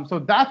 So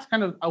that's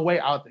kind of a way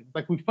out things.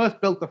 Like we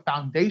first built the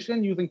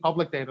foundation using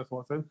public data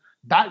sources.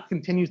 That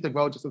continues to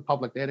grow just as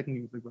public data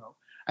continues to grow.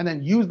 And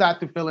then use that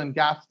to fill in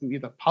gaps through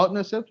either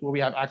partnerships where we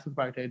have access to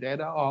proprietary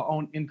data or our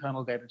own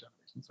internal data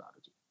generation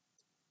strategy.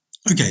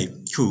 Okay,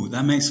 cool.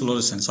 That makes a lot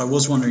of sense. I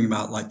was wondering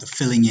about like the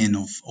filling in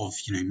of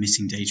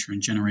missing data and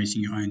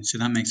generating your own. So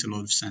that makes a lot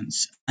of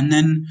sense. And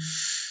then,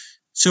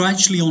 so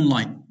actually on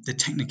like the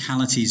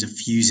technicalities of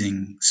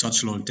fusing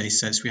such a lot of data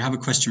sets, we have a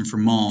question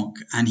from Mark,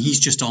 and he's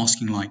just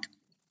asking like,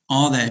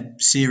 are there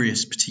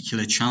serious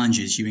particular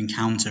challenges you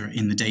encounter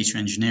in the data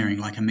engineering,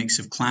 like a mix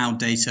of cloud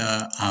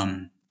data?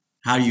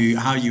 How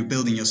are you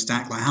building your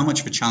stack? Like how much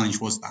of a challenge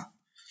was that?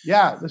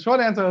 Yeah, the short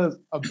answer is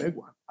a big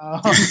one.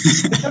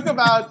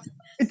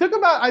 It took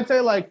about, I'd say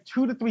like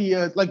 2 to 3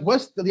 years. Like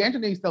the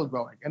engineering is still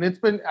growing. And it's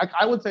been,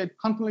 I would say it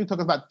constantly took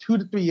about 2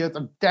 to 3 years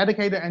of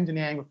dedicated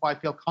engineering before I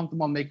feel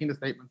comfortable making the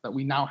statement that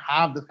we now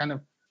have this kind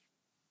of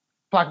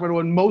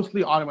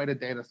mostly automated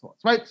data source,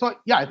 right? So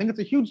yeah, I think it's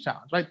a huge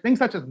challenge, right? Things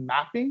such as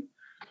mapping.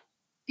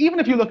 Even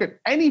if you look at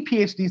any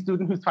PhD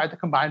student who's tried to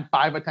combine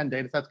 5 or 10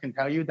 data sets can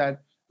tell you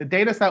that the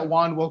data set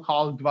 1 will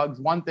call drugs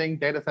one thing,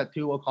 data set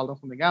 2 will call them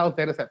something else,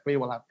 data set 3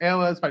 will have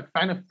errors, right?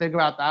 Trying to figure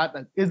out that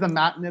is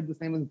imatinib the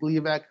same as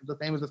Gleevec, the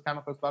same as this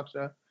chemical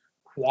structure,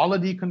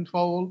 quality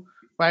control,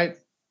 right?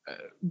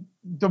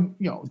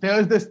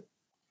 There's this,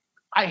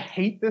 I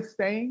hate this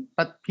saying,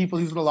 but people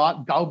use it a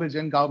lot, garbage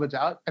in, garbage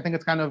out. I think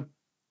it's kind of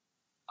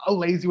a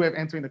lazy way of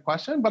answering the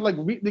question, but like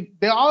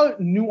there are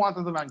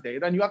nuances around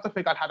data and you have to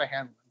figure out how to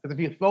handle it. Because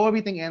if you throw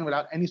everything in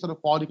without any sort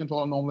of quality control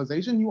or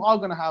normalization, you are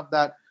going to have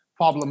that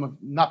problem of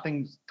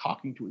nothing's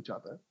talking to each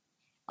other.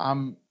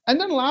 And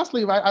then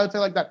lastly, right, I would say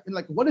like that,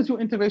 like what is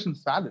your integration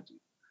strategy?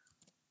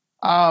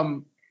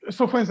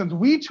 So for instance,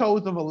 we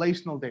chose a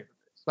relational database,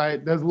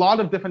 right? There's a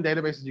lot of different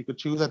databases you could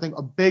choose. I think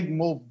a big,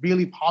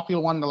 really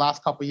popular one in the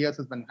last couple of years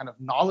has been kind of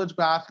knowledge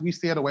graphs. We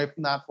steered away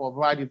from that for a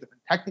variety of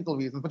different technical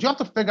reasons, but you have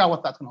to figure out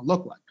what that's going to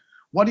look like.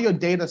 What do your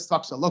data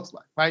structure looks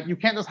like, right? You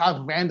can't just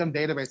have random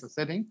databases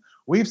sitting.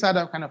 We've set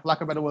up kind of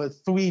like about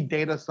with 3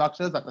 data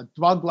structures at the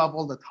drug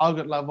level, the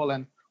target level,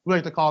 and we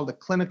like to call the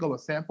clinical or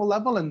sample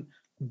level. And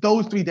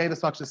those 3 data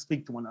structures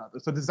speak to one another.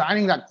 So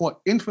designing that core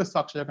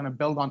infrastructure you're going to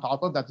build on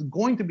top of that's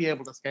going to be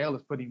able to scale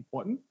is pretty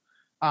important.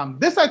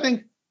 This, I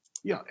think,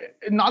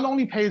 it not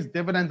only pays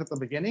dividends at the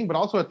beginning, but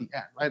also at the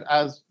end, right?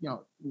 As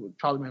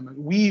Charlie mentioned,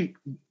 we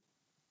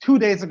 2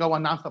 days ago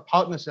announced a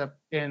partnership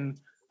in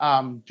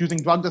using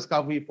drug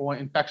discovery for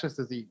infectious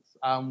disease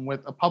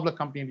with a public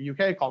company in the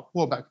UK called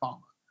CureVac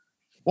Pharma.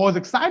 What was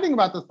exciting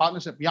about this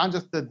partnership, beyond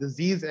just the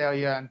disease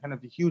area and kind of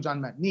the huge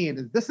unmet need,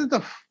 is this is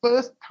the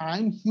first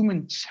time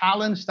human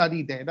challenge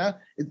study data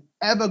is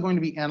ever going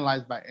to be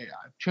analyzed by AI.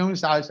 Challenge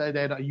study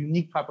data, a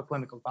unique type of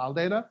clinical trial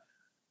data.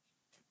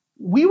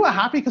 We were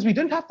happy because we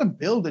didn't have to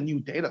build a new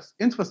data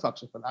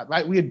infrastructure for that,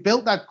 right? We had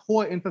built that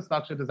core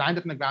infrastructure, designed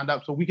it from the ground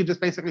up, so we could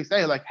just basically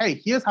say like,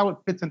 hey, here's how it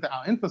fits into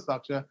our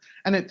infrastructure.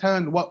 And it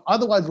turned what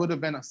otherwise would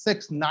have been a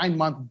 6-9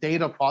 month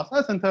data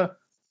process into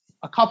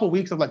a couple of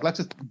weeks of like, let's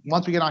just,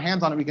 once we get our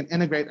hands on it, we can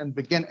integrate and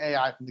begin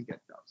AI from the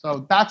get-go.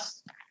 So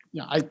that's,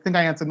 I think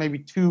I answered maybe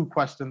 2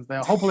 questions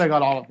there. Hopefully I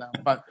got all of them,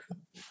 but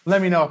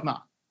let me know if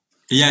not.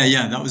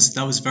 Yeah, that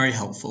was very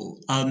helpful.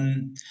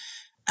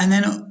 And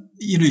then,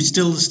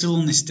 still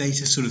on this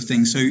data sort of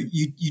thing. So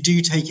you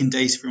do take in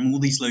data from all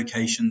these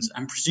locations,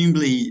 and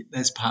presumably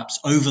there's perhaps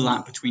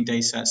overlap between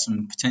data sets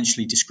and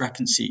potentially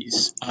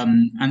discrepancies.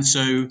 And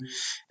so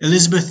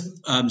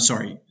Elizabeth,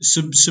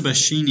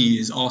 Subashini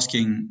is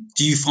asking,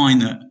 do you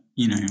find that,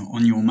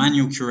 on your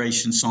manual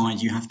curation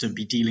side, you have to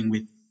be dealing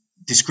with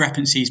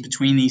discrepancies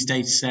between these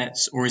data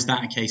sets, or is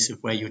that a case of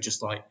where you're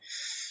just like,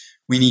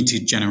 we need to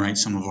generate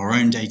some of our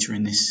own data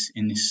in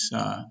this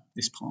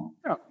part?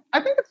 Yeah. I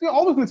think you're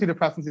always going to see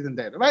discrepancies in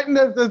data, right? And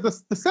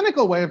there's the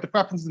cynical way of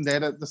discrepancies in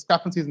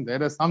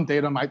data. Some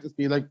data might just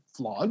be like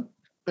flawed,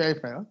 very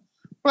fair.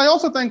 But I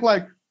also think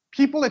like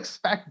people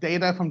expect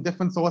data from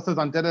different sources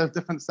on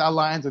different cell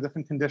lines or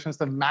different conditions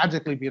to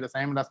magically be the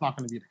same, and that's not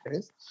going to be the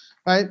case,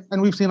 right?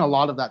 And we've seen a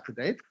lot of that to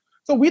date.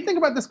 So we think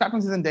about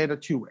discrepancies in data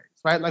 2 ways,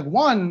 right? Like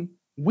one,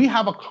 we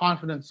have a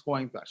confidence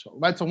scoring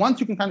threshold, right? So once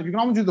you can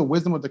almost use the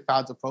wisdom of the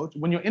clouds approach.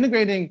 When you're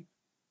integrating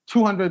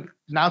 200,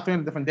 now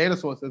 300 different data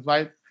sources,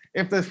 right?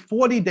 If there's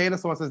 40 data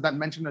sources that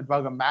mention the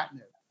drug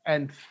imatinib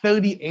and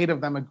 38 of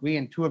them agree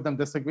and 2 of them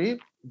disagree,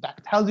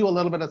 that tells you a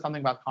little bit of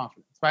something about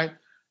confidence, right?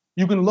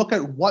 You can look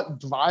at what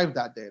drive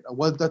that data.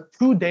 Was the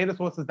 2 data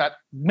sources that,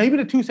 maybe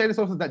the 2 data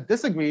sources that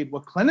disagreed were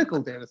clinical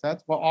data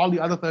sets, while all the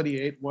other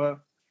 38 were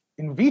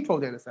in vitro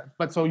data sets.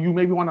 But so you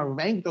maybe want to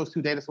rank those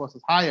 2 data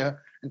sources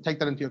higher and take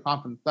that into your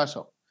confidence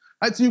threshold,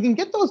 right? So you can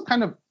get those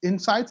kind of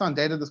insights on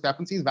data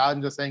discrepancies rather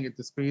than just saying it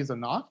disagrees or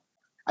not.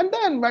 And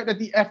then, right,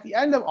 at the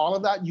end of all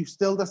of that, you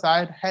still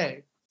decide,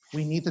 hey,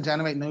 we need to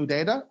generate new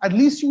data. At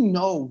least you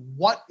know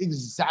what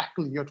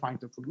exactly you're trying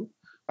to prove.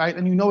 right?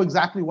 And you know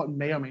exactly what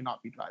may or may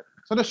not be driving.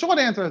 So the short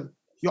answer is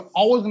you're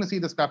always going to see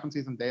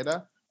discrepancies in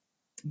data.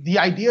 The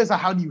idea is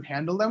how do you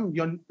handle them?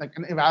 You're like,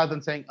 rather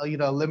than saying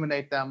either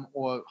eliminate them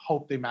or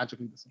hope they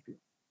magically disappear.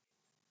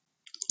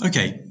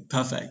 Okay,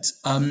 perfect.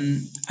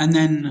 And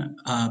then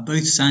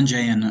both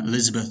Sanjay and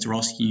Elizabeth are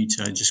asking you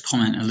to just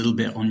comment a little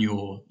bit on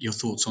your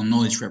thoughts on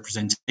knowledge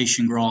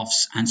representation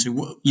graphs, and so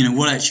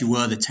what actually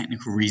were the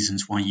technical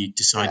reasons why you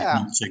decided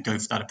not to go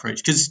for that approach?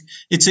 Because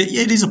it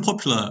is a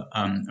popular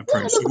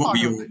approach. So what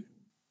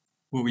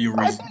were your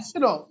reasons? I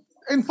think,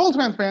 in full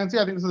transparency,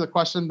 I think this is a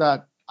question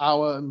that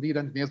our lead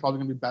engineer is probably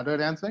going to be better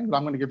at answering, but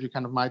I'm going to give you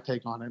kind of my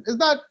take on it. Is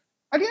that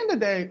at the end of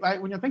the day,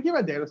 like when you're thinking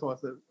about data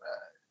sources,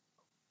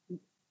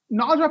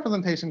 knowledge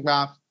representation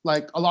graphs,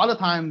 like a lot of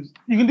times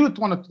you can do it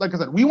like I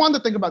said, we want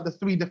to think about the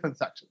 3 different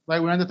sections, right?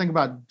 We want to think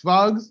about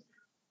drugs,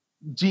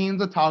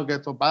 genes or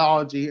targets or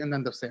biology, and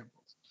then the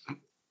samples.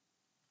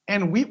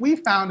 And we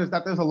found is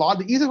that there's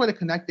the easiest way to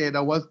connect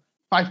data was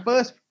by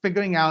first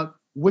figuring out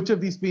which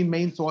of these 3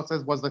 main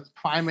sources was the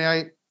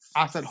primary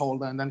asset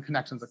holder and then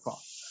connections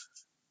across.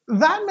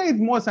 That made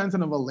more sense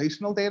in a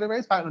relational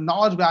database. Right? In a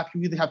knowledge graph,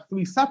 you either have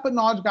 3 separate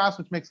knowledge graphs,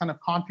 which makes kind of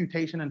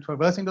computation and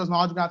traversing those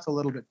knowledge graphs a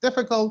little bit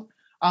difficult.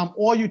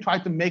 Or you try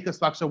to make a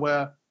structure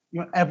where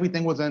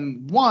everything was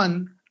in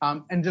one,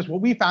 and just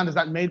what we found is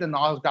that made the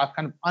knowledge graph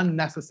kind of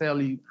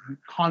unnecessarily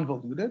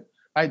convoluted.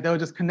 Right? There were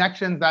just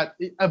connections that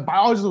a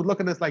biologist would look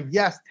at this like,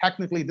 yes,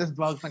 technically this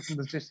drug connects to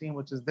this gene,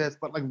 which is this,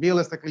 but like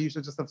realistically, you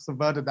should just have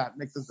subverted that,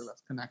 make this the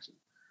best connection.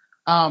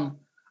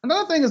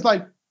 Another thing is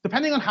like,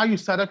 depending on how you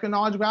set up your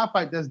knowledge graph,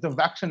 right, there's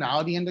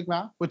directionality in the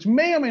graph, which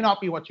may or may not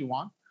be what you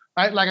want.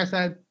 Right? Like I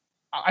said,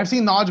 I've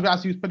seen knowledge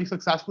graphs used pretty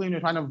successfully when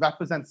you're trying to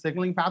represent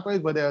signaling pathways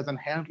where there's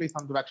inherently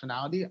some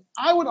directionality.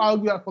 I would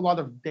argue that for a lot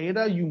of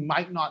data, you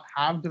might not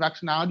have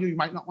directionality, or you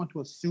might not want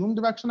to assume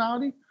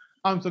directionality.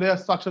 So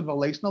there's structured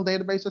relational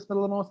databases that make a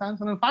little more sense.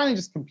 And then finally,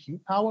 just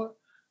compute power.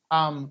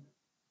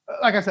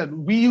 Like I said,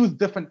 we use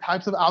different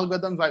types of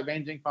algorithms, right,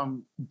 ranging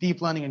from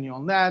deep learning and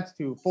neural nets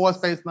to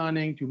force-based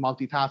learning to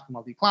multitask and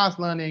multi-class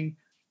learning.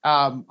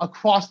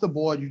 Across the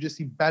board, you just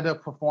see better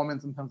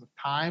performance in terms of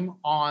time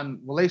on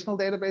relational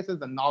databases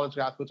than knowledge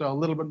graphs, which are a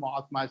little bit more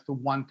optimized to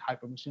one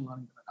type of machine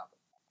learning than another.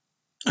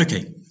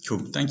 Okay, cool.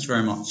 Thank you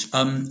very much.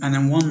 And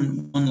then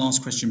one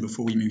last question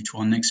before we move to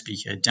our next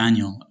speaker,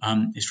 Daniel,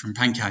 is from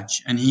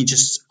Pankaj, and he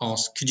just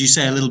asked, could you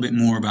say a little bit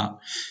more about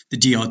the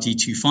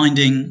DRD2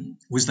 finding?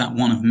 Was that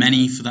one of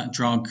many for that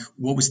drug?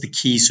 What was the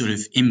key sort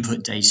of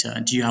input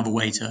data? Do you have a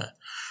way to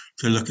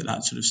look at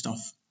that sort of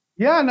stuff?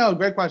 Yeah, no,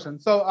 great question.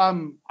 So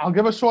I'll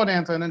give a short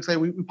answer and then say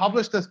we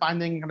published this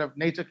finding in kind of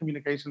Nature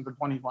Communications in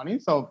 2020.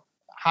 So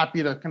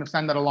happy to kind of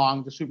send that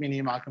along. Just shoot me an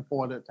email. I can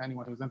forward it to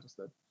anyone who's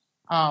interested.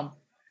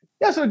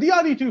 Yeah, so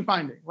DRD2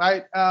 finding,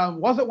 right?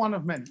 Was it one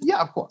of many?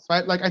 Yeah, of course,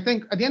 right? Like I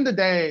think at the end of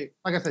the day,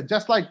 like I said,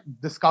 just like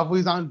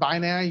discoveries aren't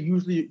binary,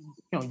 usually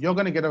you're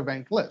going to get a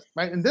ranked list,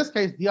 right? In this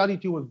case,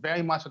 DRD2 was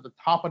very much at the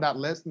top of that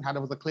list and it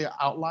was a clear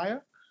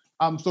outlier.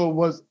 So it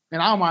was, in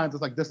our minds,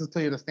 it's like, this is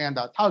clearly the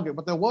standout target,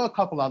 but there were a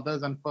couple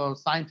others, and for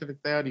scientific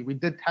clarity, we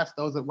did test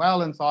those as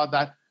well and saw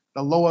that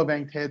the lower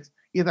ranked hits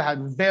either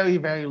had very,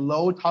 very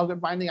low target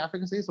binding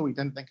efficacy, so we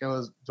didn't think it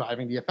was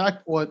driving the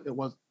effect, or it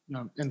was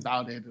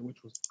invalidated,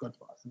 which was good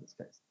for us in this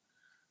case.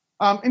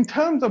 In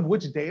terms of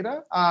which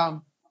data,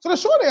 so the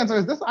short answer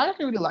is this, I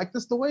actually really like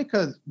this the way,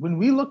 because when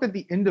we looked at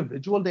the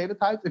individual data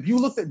types, if you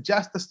looked at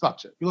just the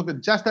structure, if you looked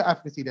at just the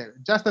efficacy data,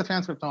 just the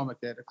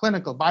transcriptomic data,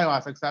 clinical,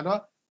 bioass, et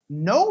cetera,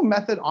 no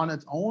method on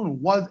its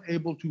own was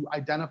able to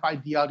identify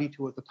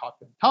DRD2 as the top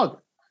target.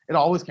 It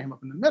always came up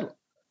in the middle.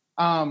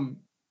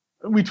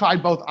 We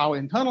tried both our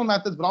internal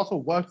methods, but also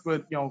worked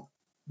with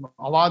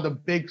a lot of the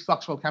big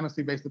structural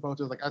chemistry-based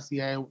approaches like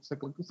SCA,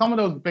 some of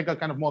those bigger,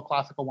 kind of more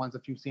classical ones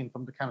that you've seen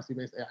from the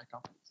chemistry-based AI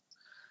companies.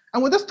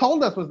 And what this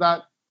told us was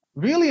that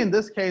really in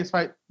this case,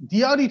 right,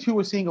 DRD2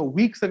 was seeing a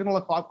weak signal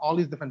across all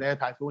these different data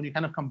types, but when you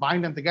kind of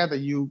combine them together,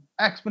 you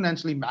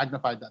exponentially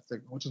magnified that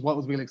signal, which is what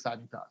was really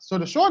exciting to us. So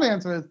the short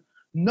answer is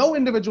no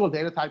individual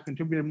data type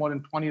contributed more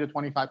than 20 to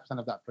 25%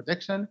 of that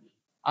prediction.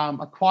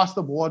 Across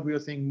the board, we are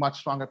seeing much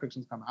stronger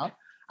predictions come out.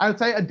 I would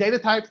say a data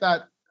type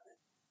that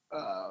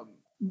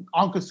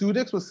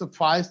Oncoceutics was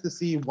surprised to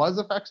see was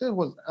effective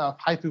was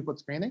high throughput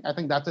screening. I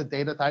think that's a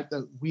data type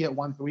that we at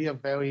One3 are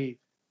very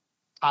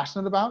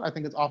passionate about. I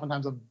think it's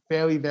oftentimes a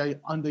very, very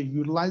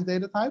underutilized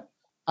data type.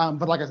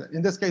 But like I said,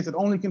 in this case, it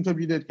only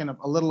contributed kind of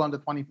a little under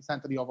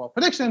 20% to the overall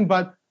prediction,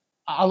 but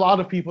a lot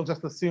of people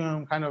just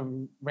assume kind of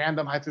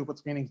random high throughput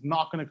screening is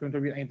not going to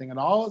contribute anything at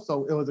all.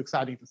 So it was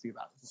exciting to see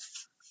that.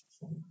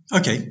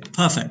 Okay,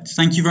 perfect.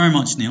 Thank you very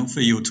much, Neil, for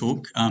your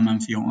talk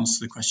and for your answer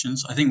to the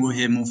questions. I think we'll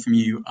hear more from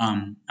you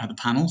at the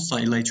panel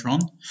slightly later on.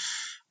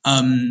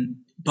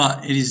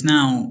 But it is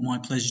now my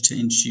pleasure to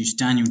introduce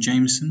Daniel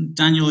Jameson.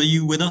 Daniel, are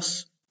you with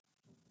us?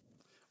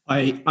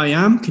 I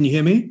am. Can you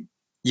hear me?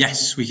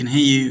 Yes, we can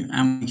hear you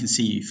and we can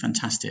see you.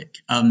 Fantastic.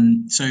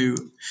 So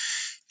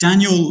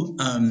Daniel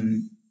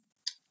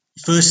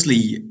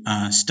firstly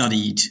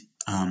studied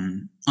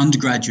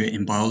undergraduate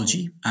in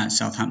biology at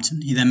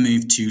Southampton. He then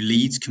moved to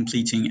Leeds,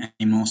 completing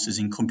a master's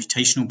in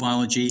computational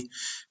biology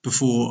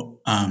before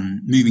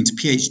moving to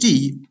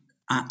PhD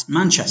at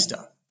Manchester.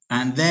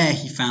 And there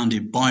he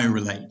founded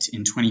BioRelate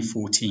in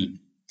 2014.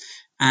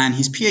 And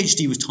his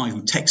PhD was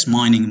titled Text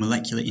Mining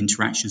Molecular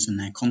Interactions and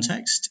Their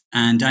Context.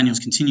 And Daniel's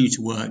continued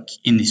to work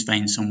in this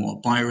vein somewhat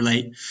at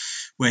BioRelate,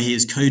 where he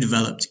has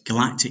co-developed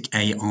Galactic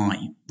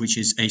AI, which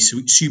is a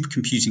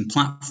supercomputing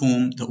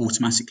platform that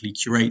automatically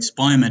curates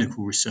biomedical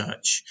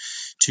research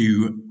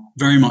to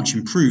very much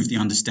improve the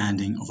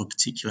understanding of a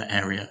particular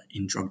area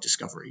in drug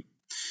discovery.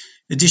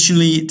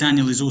 Additionally,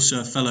 Daniel is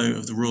also a fellow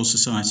of the Royal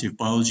Society of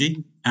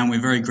Biology, and we're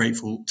very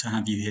grateful to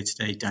have you here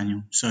today,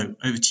 Daniel. So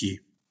over to you.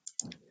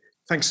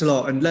 Thanks a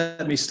lot. And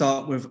let me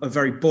start with a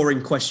very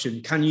boring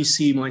question. Can you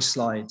see my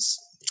slides?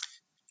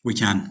 We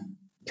can.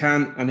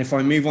 And if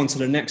I move on to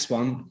the next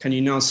one, can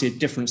you now see a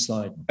different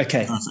slide?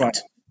 Okay, Perfect.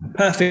 Right.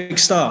 Perfect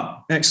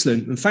start.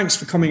 Excellent. And thanks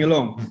for coming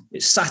along.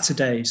 It's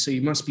Saturday, so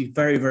you must be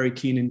very, very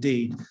keen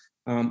indeed.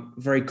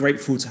 Very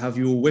grateful to have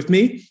you all with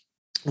me.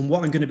 And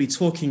what I'm going to be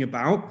talking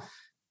about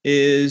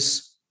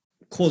is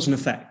cause and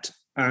effect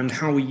and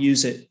how we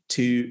use it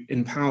to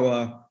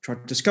empower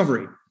drug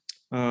discovery.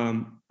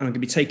 And I'm going to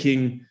be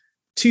taking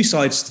two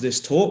sides to this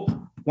talk.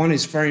 One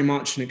is very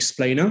much an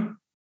explainer,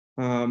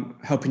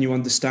 helping you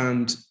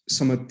understand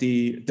some of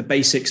the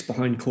basics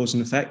behind cause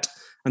and effect.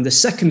 And the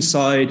second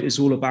side is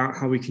all about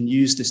how we can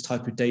use this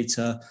type of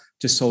data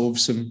to solve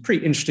some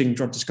pretty interesting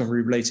drug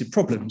discovery related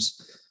problems.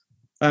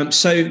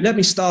 So let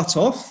me start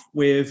off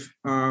with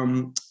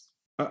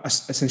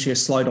essentially a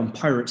slide on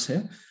pirates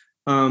here.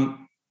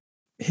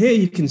 Here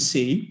you can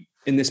see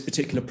in this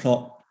particular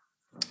plot,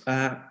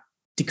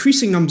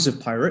 decreasing numbers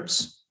of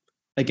pirates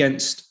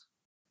against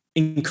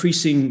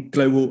increasing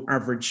global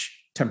average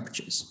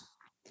temperatures.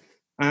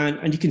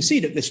 And you can see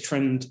that this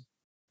trend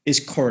is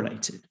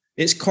correlated.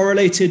 It's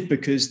correlated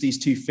because these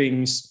two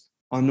things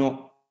are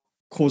not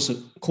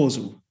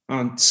causal.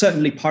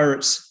 Certainly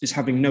pirates is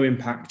having no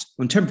impact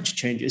on temperature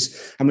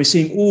changes. And we're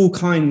seeing all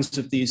kinds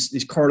of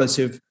these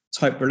correlative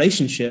type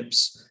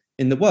relationships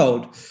in the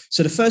world.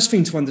 So the first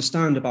thing to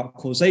understand about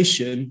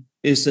causation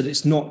is that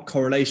it's not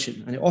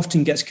correlation, and it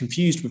often gets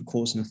confused with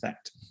cause and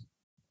effect.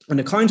 And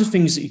the kinds of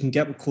things that you can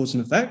get with cause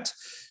and effect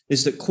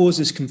is that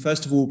causes can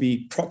first of all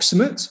be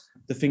proximate,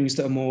 the things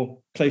that are more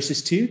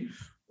closest to,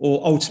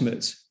 or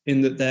ultimate,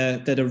 in that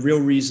they're the real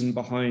reason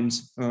behind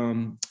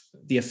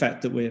the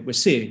effect that we're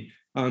seeing.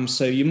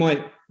 So you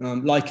might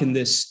liken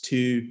this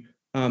to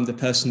the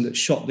person that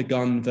shot the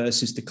gun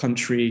versus the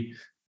country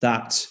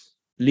that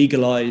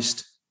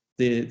legalized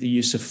the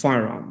use of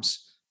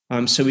firearms.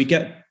 So we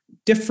get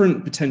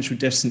different potential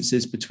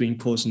distances between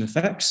cause and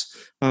effects,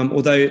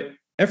 although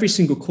every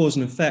single cause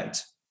and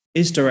effect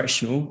is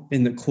directional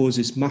in that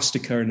causes must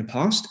occur in the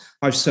past.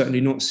 I've certainly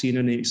not seen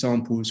any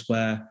examples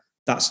where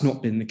that's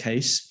not been the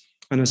case.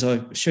 And as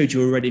I showed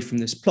you already from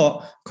this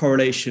plot,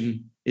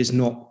 correlation is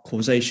not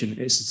causation.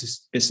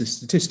 It's a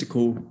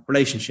statistical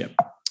relationship.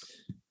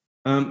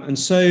 And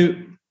so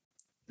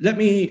let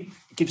me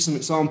give some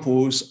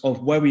examples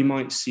of where we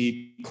might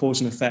see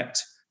cause and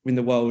effect in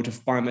the world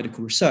of biomedical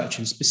research,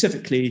 and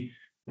specifically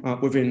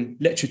within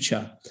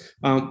literature.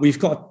 We've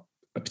got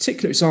a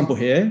particular example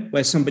here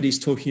where somebody's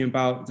talking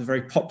about the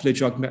very popular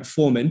drug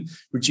metformin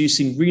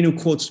reducing renal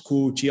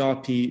cortical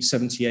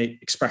GRP78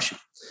 expression.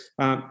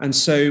 And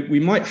so we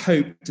might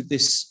hope that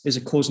this is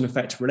a cause and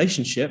effect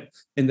relationship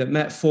in that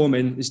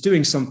metformin is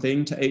doing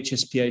something to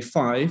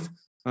HSPA5,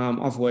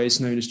 otherwise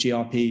known as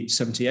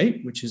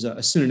GRP78, which is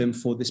a synonym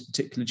for this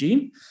particular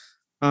gene.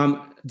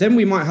 Then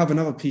we might have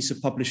another piece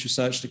of published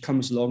research that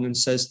comes along and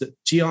says that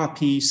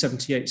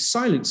GRP78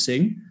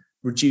 silencing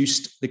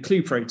reduced the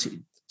CLU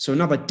protein. So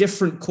another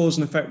different cause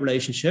and effect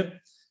relationship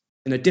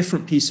in a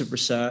different piece of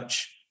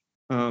research,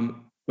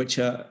 which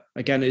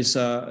again is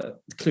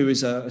CLU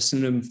is a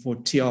synonym for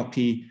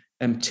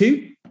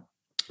TRPM2,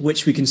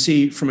 which we can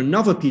see from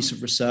another piece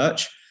of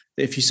research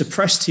that if you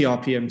suppress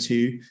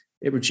TRPM2,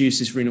 it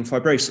reduces renal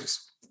fibrosis.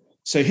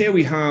 So here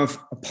we have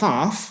a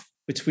path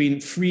between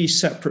three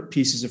separate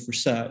pieces of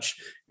research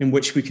in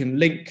which we can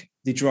link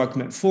the drug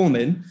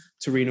metformin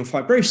to renal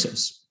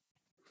fibrosis.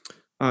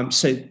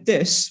 So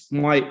this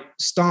might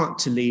start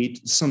to lead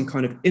to some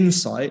kind of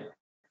insight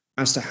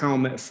as to how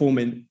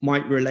metformin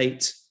might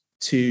relate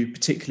to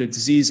particular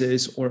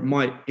diseases, or it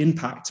might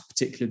impact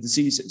particular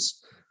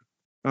diseases.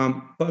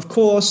 But of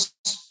course,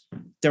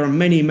 there are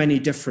many, many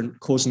different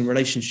cause and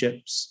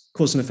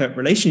effect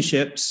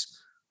relationships,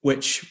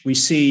 which we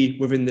see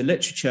within the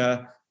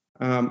literature,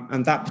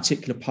 and that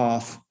particular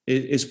path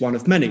is one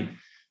of many.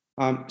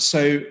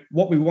 So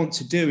what we want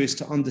to do is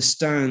to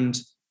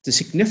understand the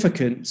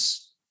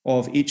significance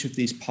of each of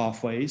these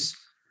pathways,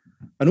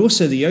 and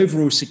also the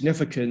overall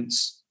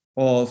significance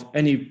of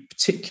any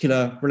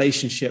particular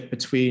relationship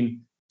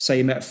between,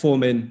 say,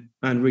 metformin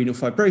and renal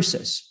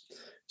fibrosis.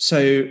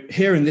 So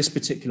here in this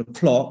particular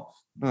plot,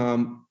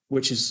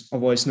 which is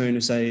otherwise known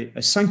as a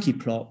Sankey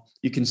plot,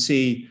 you can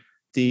see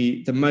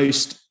the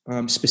most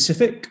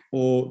specific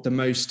or the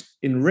most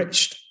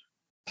enriched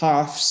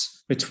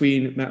paths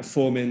between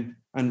metformin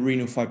and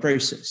renal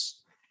fibrosis.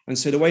 And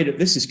so the way that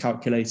this is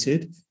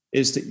calculated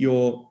is that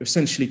you're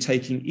essentially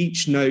taking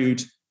each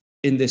node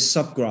in this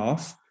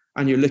subgraph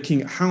and you're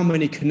looking at how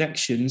many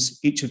connections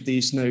each of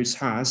these nodes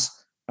has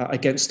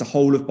against the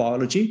whole of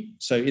biology,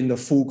 so in the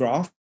full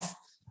graph,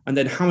 and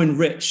then how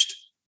enriched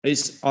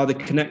are the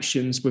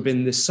connections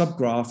within this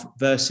subgraph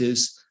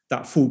versus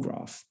that full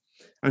graph.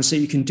 And so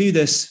you can do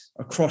this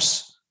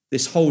across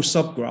this whole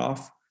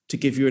subgraph to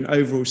give you an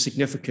overall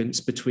significance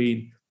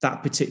between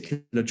that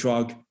particular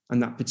drug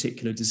and that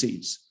particular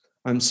disease.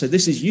 So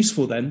this is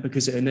useful then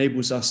because it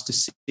enables us to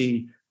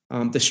see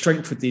the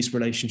strength of these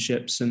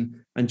relationships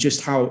and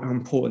just how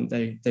important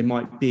they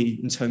might be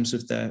in terms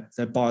of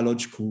their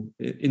biological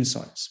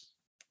insights.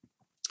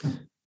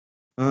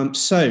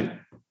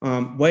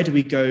 Where do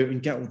we go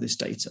and get all this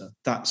data?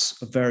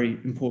 That's a very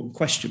important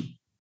question.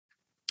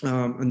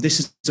 And this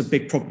is a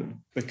big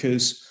problem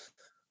because,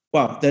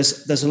 well,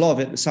 there's a lot of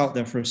it that's out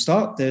there for a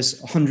start. There's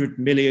 100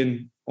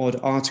 million odd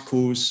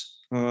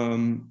articles,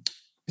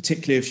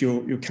 particularly if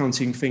you're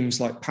counting things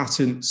like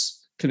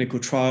patents, clinical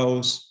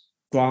trials,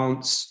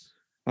 grants.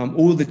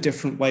 All the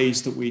different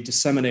ways that we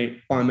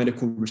disseminate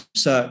biomedical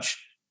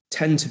research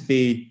tend to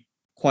be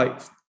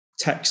quite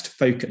text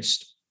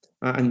focused.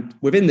 And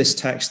within this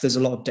text, there's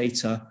a lot of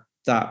data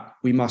that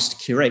we must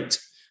curate,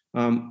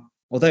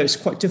 although it's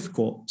quite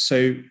difficult.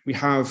 So we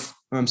have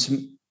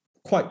some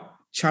quite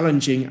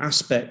challenging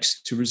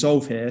aspects to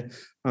resolve here.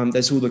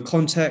 There's all the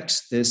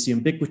context, there's the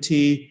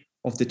ambiguity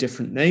of the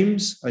different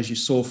names, as you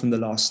saw from the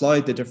last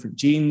slide, the different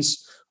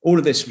genes. All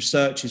of this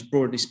research is,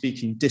 broadly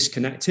speaking,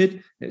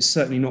 disconnected. It's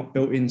certainly not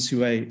built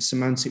into a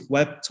semantic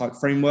web type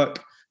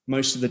framework.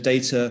 Most of the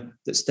data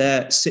that's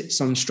there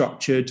sits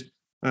unstructured,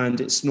 and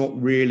it's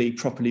not really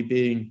properly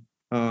being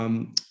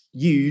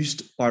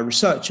used by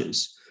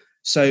researchers.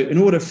 So in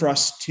order for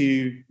us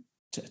to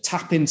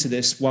tap into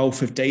this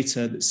wealth of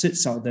data that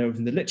sits out there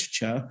within the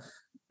literature,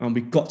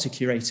 we've got to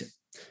curate it.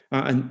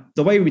 And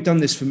the way we've done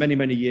this for many,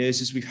 many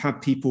years is we've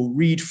had people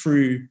read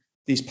through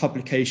these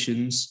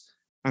publications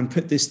and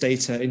put this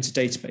data into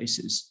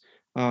databases.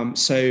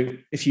 So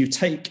if you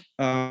take,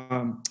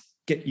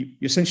 you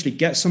essentially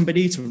get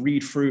somebody to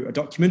read through a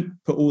document,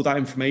 put all that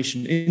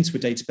information into a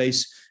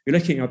database, you're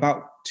looking at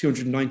about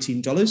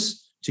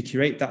 $219 to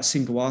curate that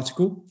single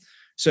article.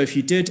 So if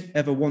you did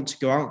ever want to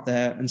go out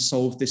there and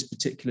solve this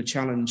particular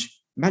challenge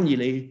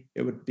manually,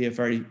 it would be a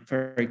very,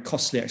 very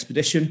costly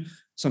expedition,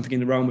 something in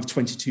the realm of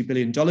 $22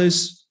 billion,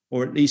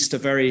 or at least a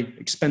very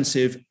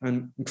expensive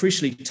and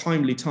crucially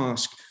timely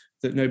task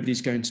that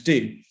nobody's going to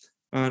do,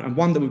 and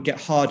one that would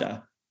get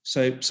harder.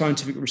 So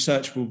scientific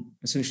research will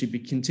essentially be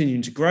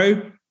continuing to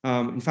grow.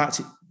 In fact,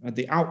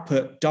 the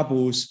output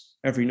doubles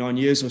every 9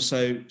 years or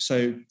so.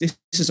 So this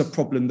is a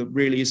problem that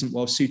really isn't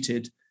well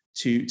suited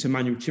to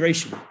manual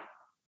curation.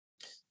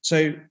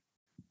 So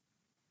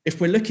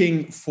if we're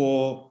looking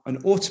for an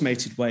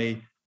automated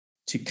way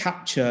to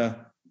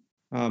capture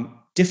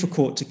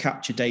difficult to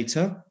capture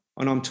data,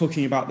 and I'm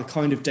talking about the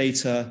kind of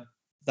data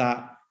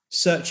that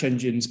search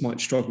engines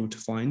might struggle to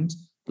find,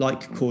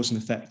 like cause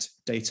and effect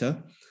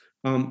data,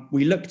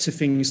 we look to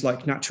things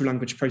like natural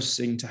language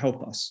processing to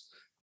help us.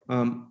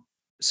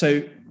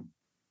 So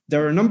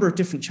there are a number of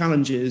different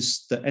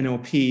challenges that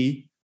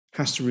NLP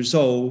has to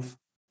resolve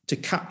to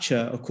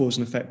capture a cause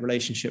and effect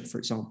relationship, for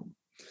example.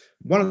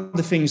 One of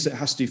the things that it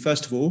has to do,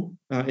 first of all,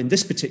 in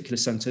this particular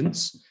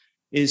sentence,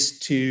 is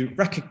to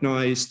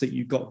recognize that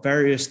you've got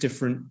various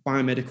different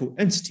biomedical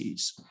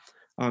entities.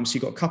 So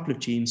you've got a couple of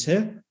genes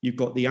here. You've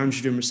got the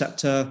androgen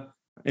receptor,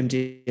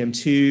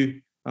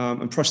 MDM2,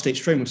 and prostate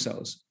stromal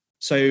cells.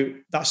 So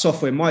that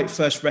software might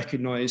first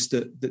recognize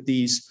that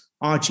these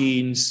are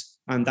genes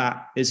and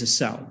that is a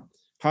cell.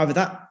 However,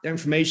 that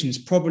information is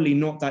probably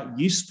not that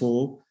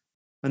useful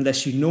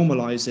unless you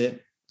normalize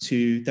it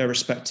to their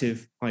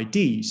respective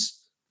IDs.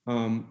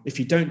 If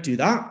you don't do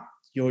that,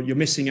 you're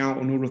missing out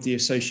on all of the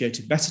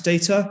associated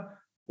metadata,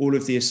 all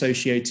of the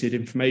associated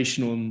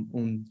information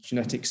on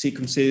genetic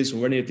sequences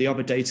or any of the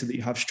other data that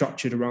you have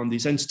structured around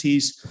these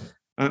entities.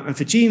 And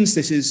for genes,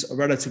 this is a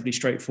relatively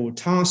straightforward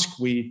task.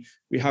 We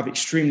have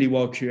extremely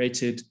well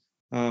curated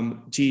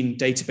gene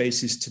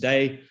databases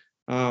today.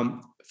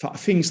 For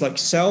things like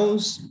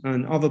cells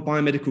and other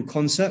biomedical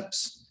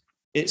concepts,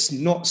 it's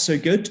not so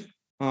good.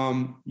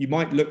 You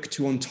might look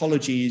to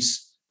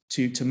ontologies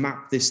to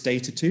map this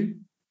data to,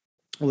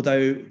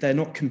 although they're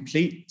not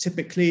complete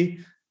typically,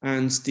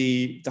 and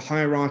the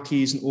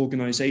hierarchies and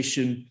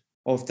organization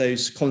of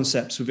those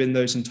concepts within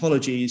those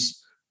ontologies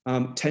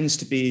tends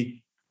to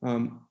be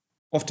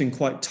often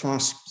quite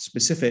task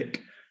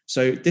specific.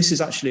 So this is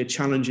actually a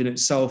challenge in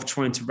itself,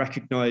 trying to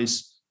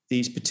recognize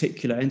these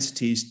particular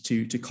entities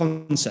to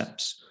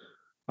concepts.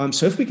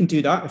 So if we can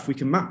do that, if we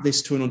can map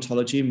this to an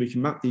ontology and we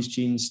can map these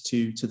genes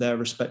to their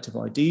respective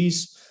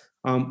IDs,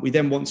 we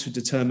then want to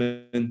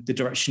determine the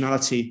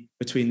directionality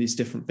between these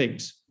different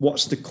things.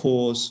 What's the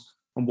cause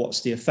and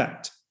what's the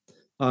effect?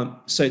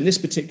 So in this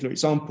particular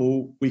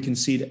example, we can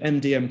see that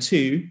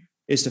MDM2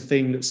 is the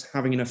thing that's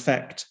having an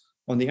effect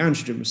on the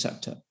androgen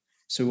receptor.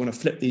 So we want to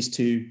flip these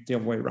two the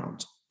other way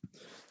around.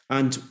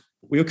 And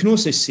we can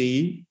also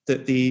see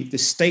that the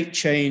state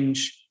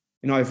change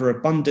in either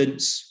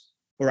abundance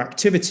or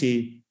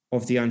activity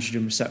of the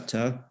androgen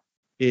receptor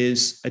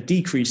is a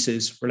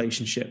decreases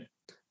relationship.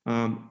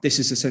 This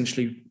is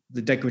essentially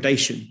the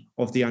degradation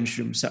of the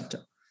androgen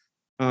receptor.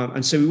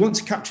 And so we want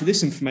to capture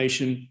this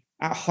information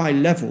at a high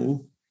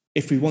level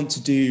if we want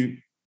to do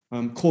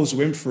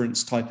causal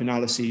inference type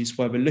analyses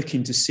where we're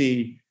looking to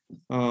see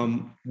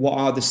what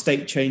are the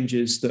state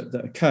changes that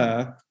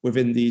occur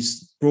within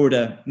these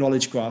broader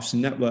knowledge graphs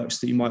and networks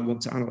that you might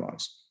want to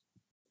analyze.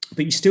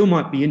 But you still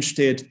might be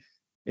interested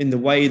in the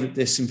way that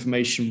this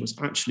information was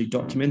actually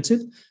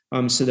documented.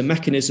 So the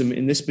mechanism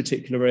in this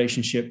particular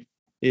relationship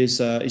is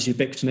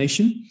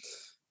ubiquitination.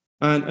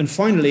 And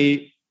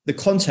finally, the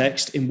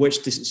context in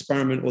which this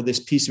experiment or this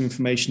piece of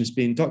information is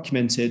being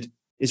documented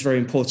is very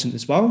important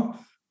as well.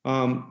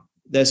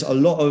 There's a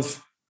lot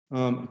of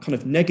kind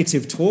of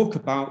negative talk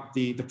about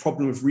the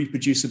problem of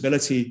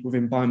reproducibility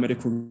within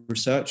biomedical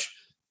research.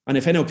 And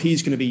if NLP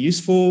is going to be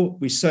useful,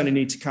 we certainly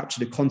need to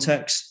capture the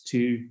context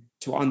to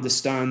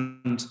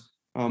understand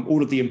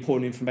all of the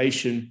important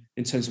information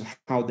in terms of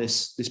how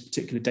this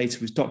particular data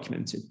was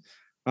documented.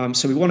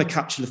 So we want to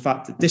capture the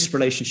fact that this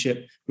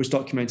relationship was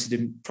documented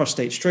in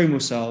prostate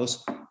stromal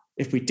cells.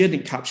 If we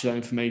didn't capture that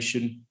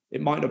information,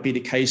 it might not be the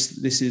case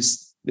that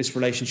this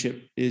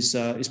relationship is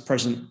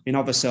present in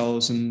other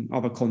cells and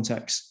other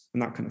contexts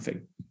and that kind of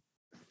thing.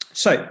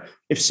 So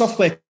if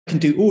software can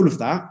do all of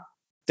that,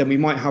 then we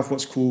might have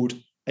what's called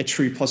a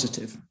true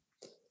positive.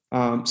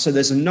 So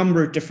there's a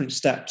number of different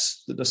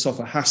steps that the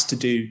software has to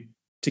do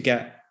to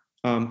get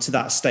to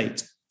that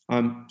state.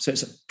 So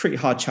it's a pretty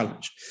hard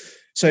challenge.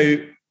 So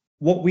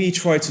what we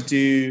try to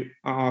do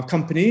at our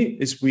company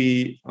is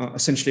we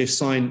essentially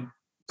assign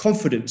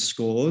confidence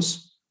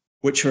scores,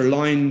 which are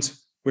aligned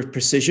with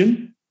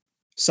precision,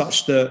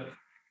 such that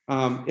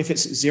if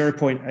it's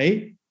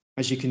 0.8,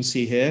 as you can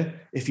see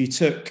here, if you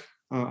took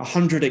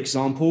 100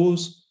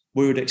 examples,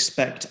 we would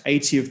expect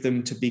 80 of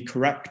them to be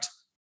correct,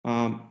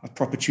 a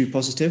proper true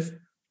positive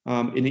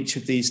in each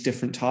of these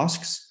different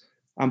tasks.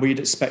 And we'd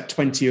expect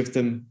 20 of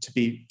them to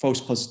be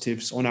false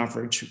positives on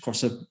average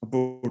across a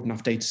broad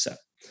enough data set.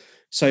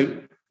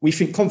 So we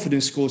think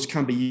confidence scores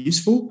can be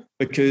useful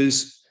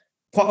because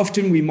quite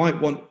often we might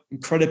want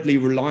incredibly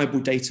reliable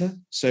data.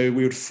 So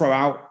we would throw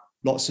out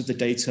lots of the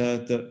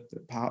data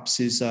that perhaps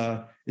is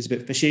a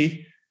bit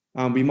fishy.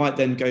 We might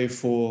then go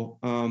for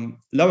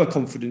lower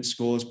confidence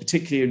scores,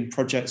 particularly in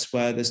projects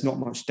where there's not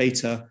much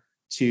data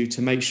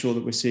to make sure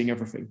that we're seeing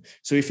everything.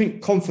 So we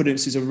think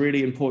confidence is a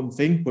really important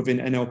thing within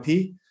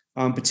NLP,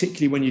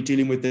 particularly when you're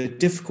dealing with the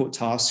difficult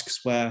tasks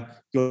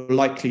where you're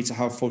likely to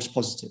have false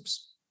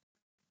positives.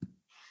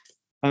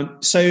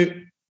 So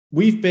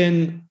we've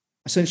been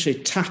essentially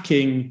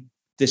attacking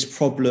this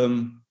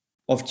problem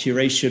of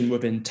curation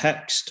within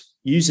text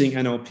using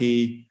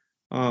NLP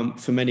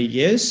for many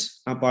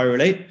years at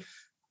Biorelate.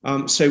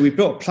 So we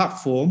built a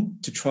platform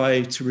to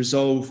try to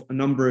resolve a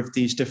number of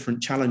these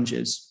different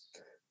challenges.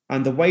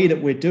 And the way that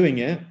we're doing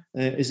it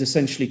is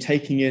essentially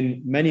taking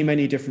in many,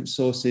 many different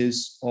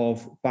sources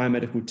of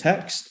biomedical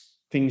text,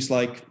 things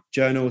like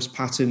journals,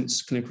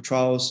 patents, clinical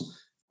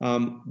trials,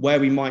 where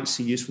we might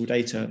see useful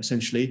data,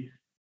 essentially.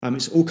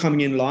 It's all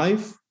coming in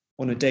live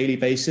on a daily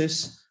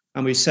basis.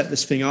 And we set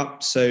this thing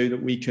up so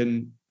that we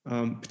can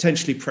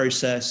potentially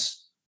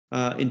process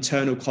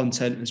internal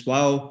content as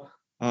well.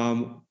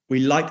 We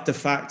like the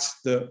fact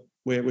that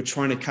we're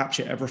trying to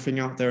capture everything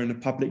out there in the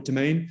public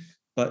domain,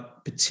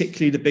 but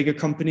particularly the bigger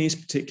companies,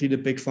 particularly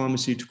the big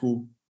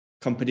pharmaceutical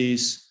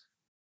companies,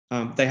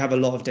 they have a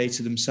lot of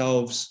data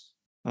themselves,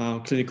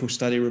 clinical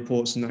study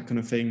reports and that kind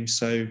of thing.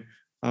 So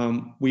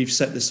we've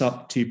set this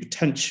up to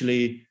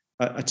potentially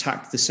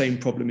attack the same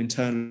problem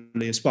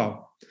internally as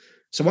well.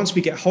 So once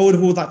we get hold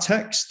of all that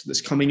text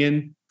that's coming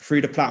in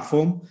through the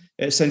platform,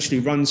 it essentially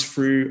runs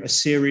through a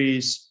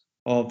series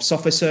of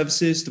software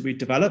services that we've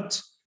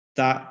developed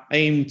that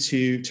aim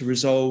to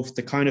resolve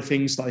the kind of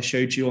things that I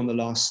showed you on the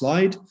last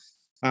slide.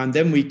 And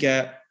then we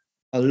get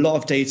a lot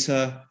of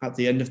data at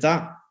the end of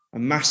that, a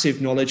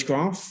massive knowledge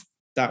graph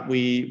that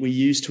we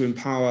use to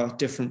empower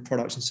different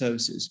products and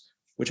services,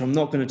 which I'm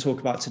not going to talk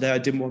about today. I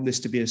didn't want this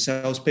to be a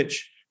sales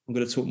pitch. I'm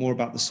going to talk more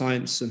about the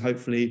science and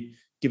hopefully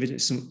give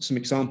it some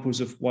examples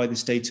of why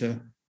this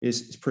data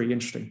is pretty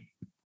interesting.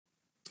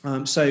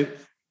 So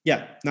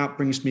yeah, that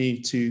brings me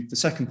to the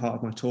second part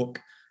of my talk,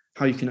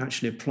 how you can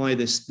actually apply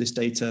this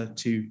data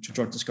to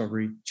drug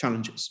discovery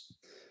challenges.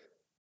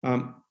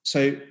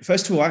 So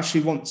first of all, I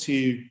actually want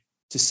to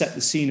set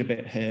the scene a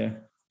bit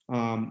here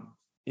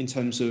in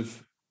terms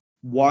of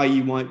why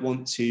you might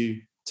want to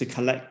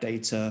collect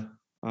data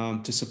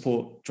to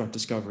support drug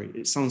discovery.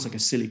 It sounds like a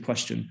silly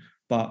question,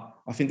 but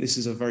I think this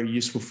is a very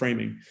useful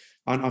framing.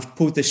 And I've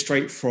pulled this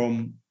straight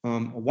from a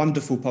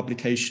wonderful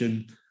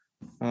publication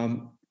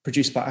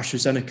produced by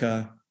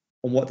AstraZeneca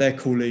on what they're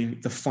calling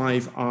the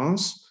 5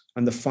 R's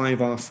and the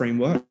 5R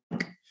framework.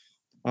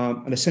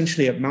 And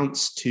essentially it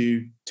amounts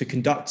to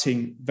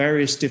conducting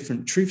various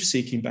different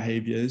truth-seeking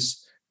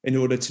behaviors in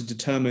order to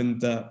determine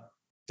that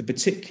the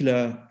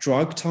particular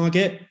drug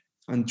target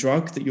and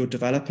drug that you're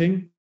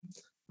developing,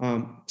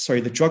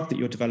 the drug that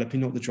you're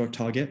developing, not the drug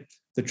target,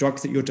 the drug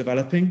that you're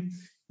developing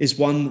is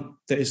one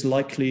that is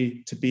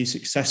likely to be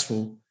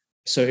successful.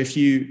 So if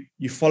you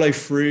follow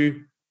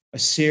through a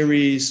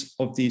series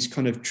of these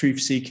kind of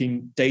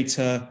truth-seeking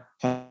data,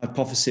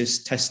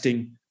 hypothesis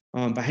testing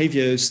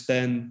behaviors,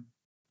 then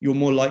you're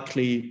more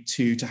likely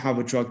to have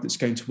a drug that's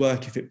going to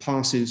work if it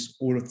passes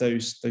all of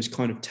those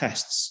kind of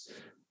tests.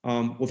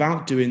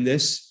 Without doing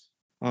this,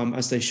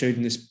 as they showed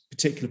in this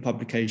particular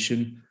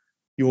publication,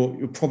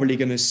 you're probably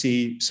going to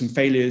see some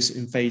failures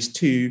in phase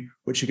 2,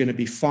 which are going to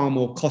be far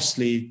more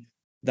costly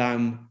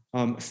than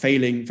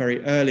failing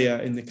very earlier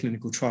in the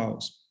clinical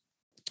trials.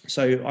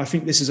 So I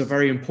think this is a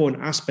very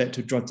important aspect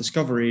of drug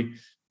discovery,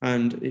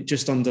 and it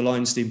just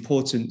underlines the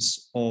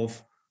importance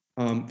of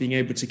being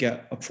able to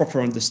get a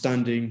proper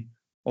understanding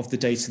of the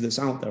data that's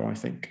out there, I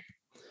think.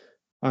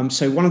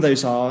 So one of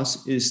those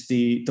R's is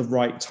the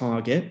right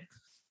target.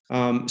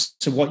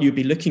 So what you'd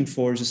be looking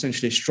for is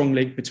essentially a strong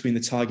link between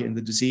the target and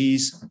the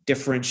disease,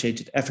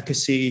 differentiated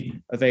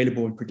efficacy,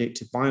 available and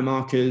predicted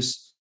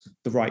biomarkers,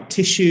 the right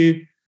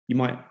tissue. You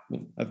might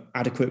have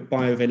adequate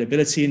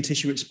bioavailability and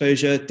tissue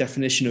exposure,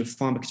 definition of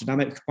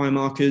pharmacodynamic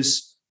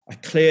biomarkers, a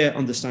clear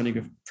understanding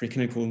of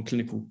preclinical and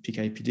clinical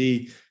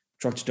PK/PD,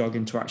 drug-to-drug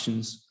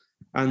interactions.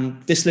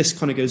 And this list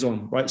kind of goes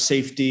on, right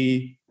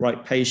safety,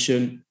 right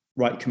patient,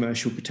 right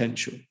commercial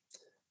potential.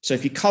 So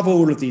if you cover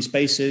all of these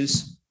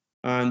bases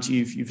and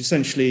you've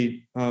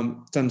essentially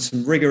done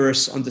some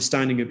rigorous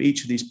understanding of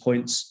each of these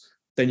points,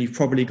 then you've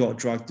probably got a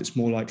drug that's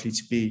more likely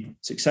to be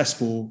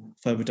successful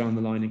further down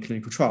the line in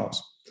clinical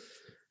trials.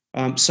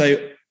 So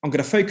I'm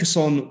going to focus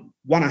on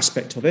one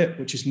aspect of it,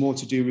 which is more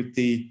to do with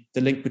the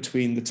link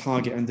between the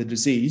target and the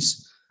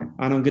disease.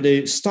 And I'm going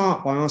to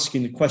start by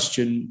asking the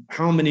question,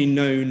 how many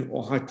known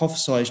or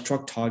hypothesized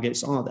drug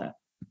targets are there?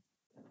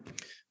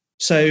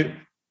 So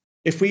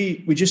if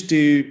we just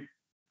do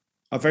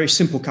a very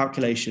simple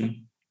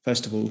calculation,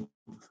 first of all,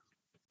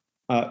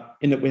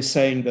 in that we're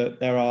saying that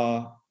there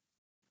are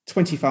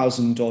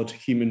 20,000 odd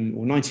human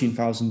or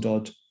 19,000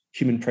 odd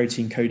human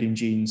protein coding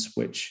genes,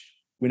 which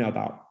we know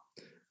about.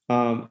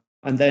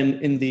 And then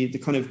in the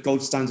kind of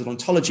gold standard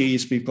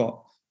ontologies, we've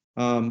got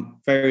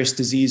various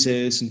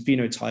diseases and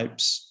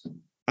phenotypes.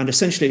 And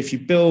essentially, if you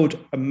build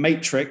a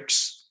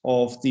matrix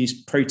of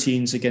these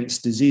proteins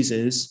against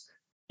diseases,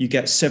 you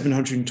get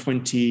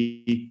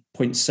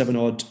 720.7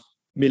 odd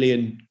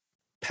million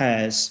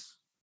pairs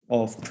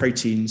of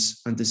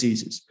proteins and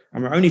diseases.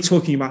 And we're only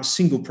talking about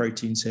single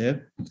proteins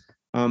here.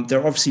 There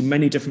are obviously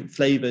many different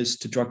flavors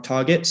to drug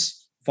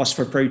targets,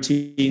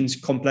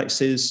 phosphoproteins,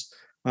 complexes,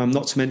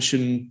 not to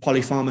mention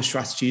polypharma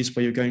strategies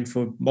where you're going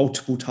for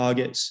multiple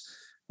targets.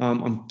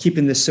 I'm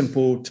keeping this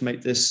simple to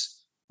make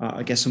this,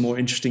 I guess, a more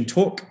interesting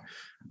talk.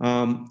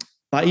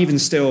 But even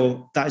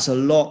still, that is a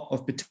lot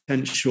of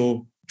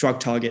potential drug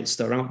targets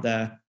that are out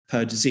there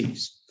per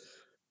disease.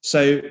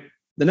 So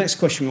the next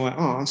question we might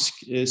ask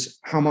is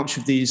how much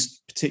of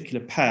these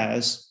particular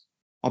pairs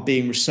are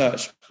being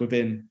researched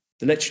within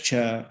the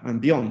literature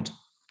and beyond.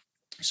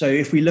 So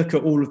if we look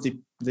at all of the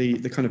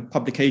kind of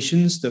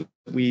publications that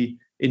we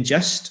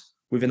ingest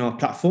within our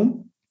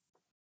platform,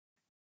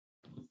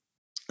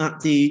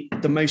 at the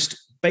most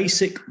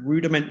basic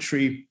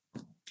rudimentary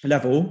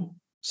level,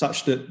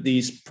 such that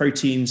these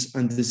proteins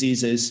and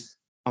diseases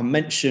are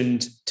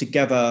mentioned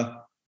together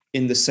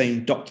in the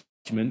same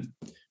document,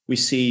 we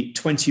see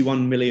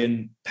 21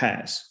 million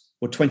pairs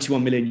or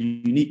 21 million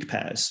unique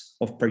pairs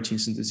of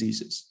proteins and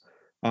diseases.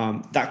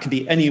 That can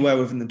be anywhere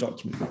within the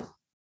document.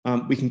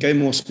 We can go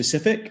more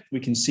specific. We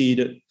can see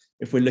that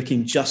if we're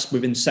looking just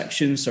within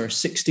sections, there are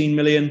 16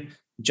 million.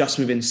 Just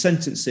within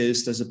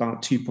sentences, there's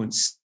about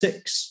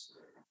 2.6.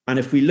 And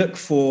if we look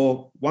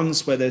for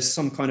ones where there's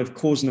some kind of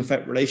cause and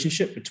effect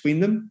relationship between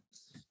them,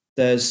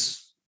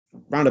 there's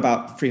around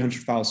about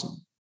 300,000.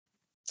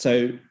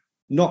 So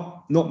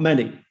not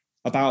many,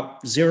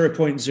 about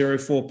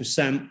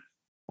 0.04%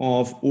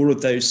 of all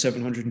of those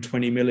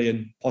 720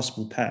 million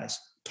possible pairs.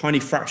 Tiny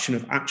fraction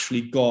have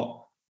actually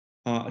got,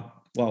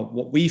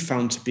 what we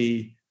found to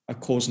be a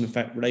cause and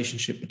effect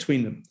relationship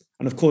between them.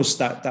 And of course,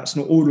 that's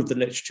not all of the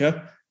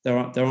literature. There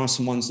are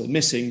some ones that are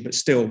missing, but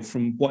still,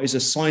 from what is a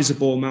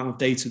sizable amount of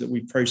data that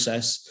we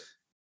process,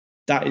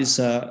 that is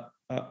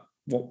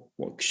what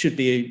should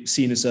be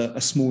seen as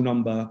a small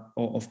number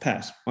of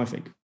pairs, I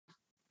think.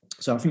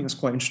 So I think that's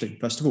quite interesting,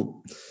 first of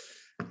all.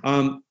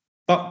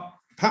 But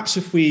perhaps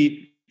if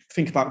we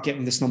think about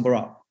getting this number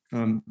up,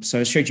 so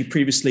I showed you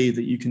previously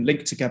that you can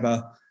link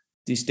together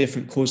these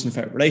different cause and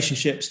effect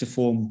relationships to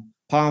form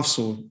paths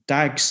or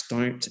DAGs,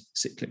 direct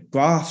cyclic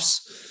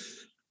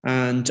graphs.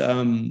 And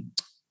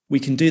we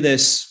can do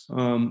this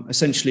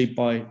essentially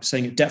by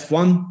saying at depth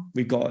 1,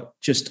 we've got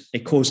just a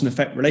cause and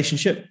effect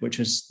relationship, which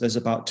is there's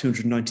about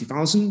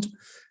 290,000.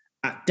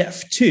 At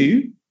depth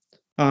 2,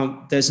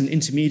 there's an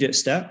intermediate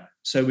step.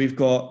 So we've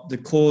got the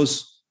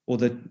cause or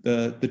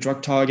the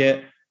drug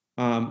target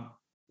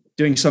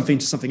doing something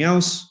to something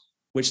else,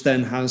 which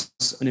then has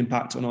an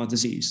impact on our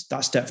disease.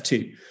 That's depth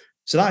 2.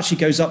 So that actually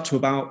goes up to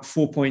about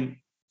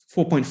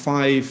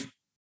 4.5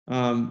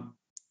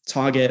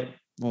 target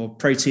or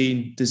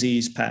protein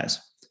disease pairs.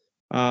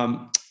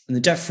 And the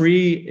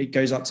depth-free, it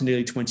goes up to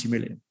nearly 20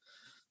 million.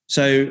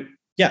 So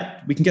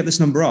yeah, we can get this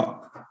number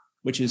up,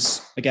 which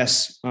is, I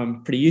guess,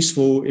 pretty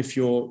useful if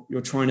you're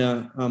trying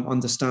to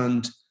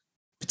understand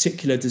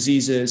particular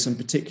diseases and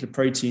particular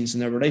proteins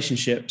and their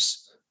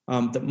relationships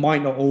that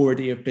might not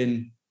already have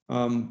been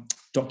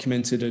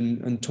documented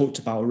and talked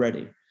about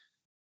already.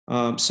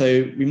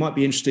 So we might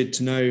be interested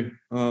to know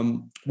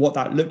what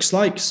that looks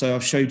like. So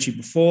I've showed you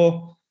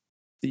before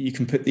that you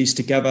can put these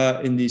together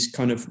in these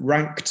kind of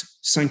ranked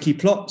Sankey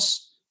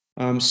plots.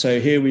 So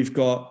here we've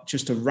got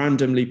just a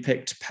randomly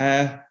picked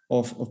pair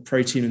of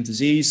protein and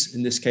disease.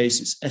 In this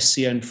case, it's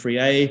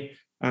SCN3A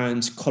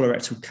and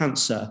colorectal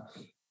cancer.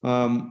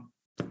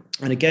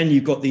 And again,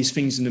 you've got these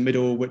things in the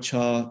middle, which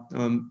are,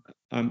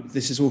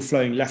 this is all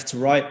flowing left to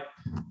right.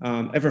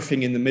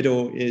 Everything in the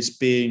middle is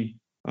being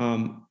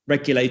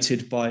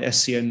regulated by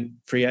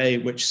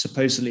SCN3A, which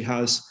supposedly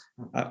has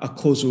a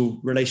causal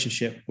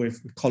relationship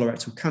with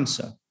colorectal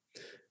cancer.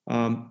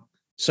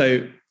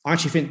 So I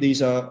actually think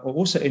these are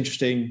also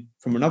interesting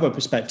from another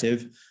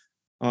perspective.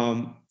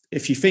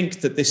 If you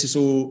think that this is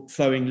all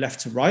flowing left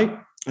to right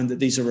and that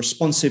these are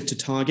responsive to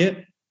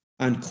target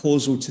and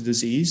causal to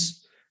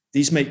disease,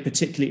 these make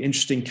particularly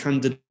interesting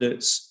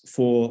candidates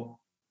for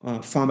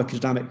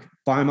pharmacodynamic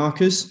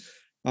biomarkers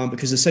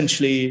because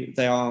essentially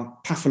they are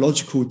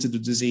pathological to the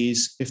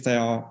disease if they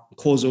are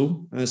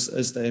causal,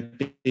 as they're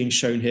being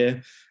shown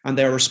here, and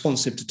they are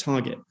responsive to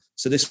target.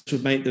 So this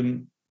would make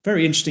them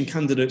very interesting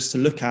candidates to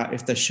look at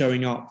if they're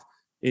showing up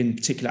in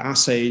particular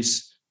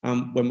assays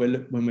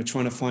when we're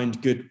trying to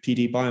find good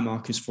PD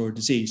biomarkers for a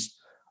disease.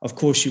 Of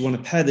course, you want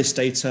to pair this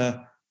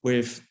data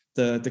with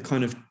the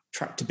kind of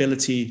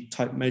tractability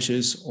type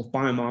measures of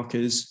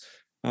biomarkers.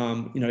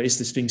 Is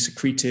this thing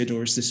secreted,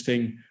 or is this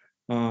thing,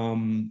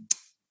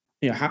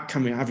 how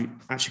can we have you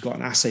actually got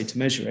an assay to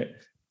measure it?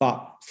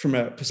 But from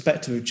a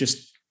perspective of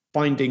just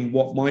finding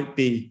what might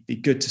be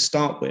good to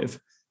start with,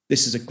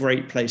 this is a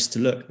great place to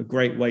look, a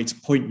great way to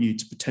point you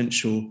to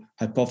potential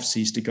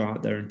hypotheses to go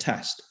out there and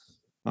test.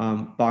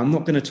 But I'm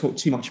not going to talk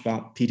too much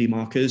about PD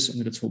markers. I'm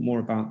going to talk more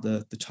about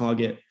the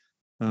target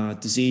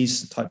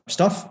disease type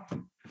stuff.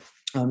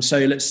 So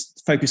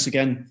let's focus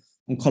again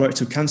on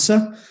colorectal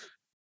cancer.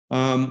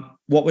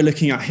 What we're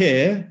looking at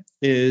here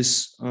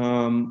is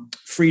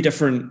 3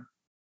 different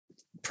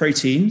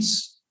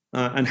proteins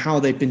and how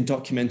they've been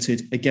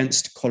documented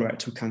against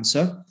colorectal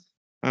cancer.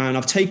 And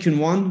I've taken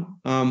one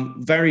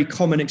very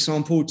common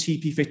example,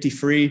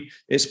 TP53.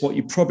 It's what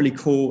you probably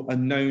call a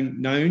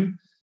known.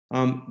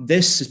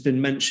 This has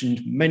been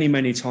mentioned many,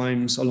 many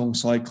times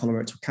alongside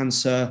colorectal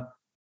cancer,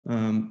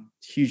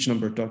 huge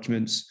number of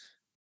documents.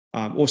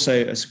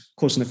 Also, as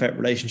cause and effect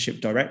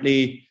relationship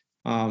directly.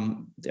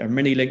 There are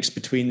many links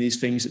between these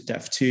things at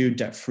depth 2 and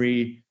depth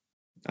 3,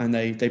 and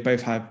they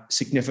both have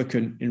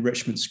significant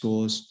enrichment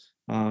scores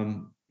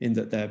in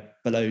that they're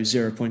below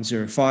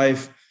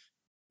 0.05.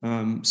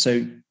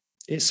 So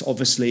it's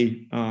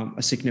obviously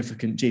a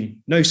significant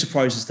gene. No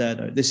surprises there,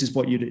 though. This is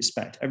what you'd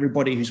expect.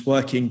 Everybody who's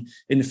working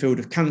in the field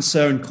of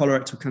cancer and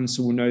colorectal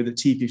cancer will know that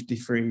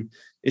TP53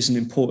 is an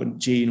important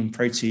gene and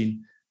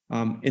protein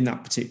in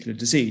that particular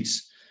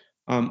disease.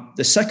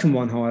 The second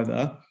one,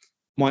 however,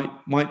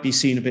 might be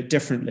seen a bit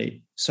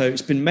differently. So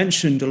it's been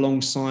mentioned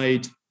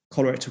alongside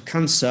colorectal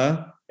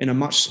cancer in a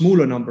much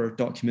smaller number of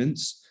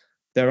documents.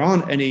 There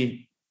aren't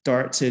any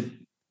directed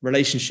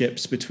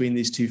relationships between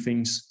these two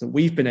things that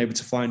we've been able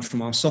to find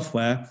from our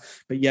software,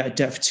 but yet at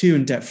depth 2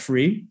 and depth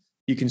 3,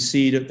 you can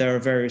see that there are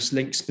various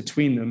links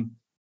between them.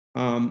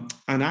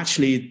 And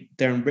actually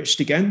they're enriched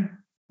again,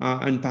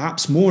 and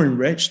perhaps more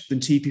enriched than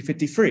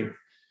TP53.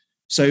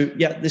 So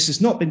yeah, this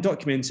has not been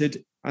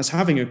documented as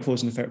having a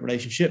cause and effect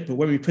relationship, but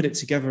when we put it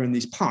together in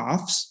these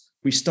paths,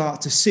 we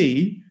start to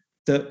see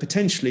that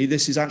potentially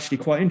this is actually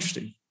quite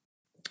interesting.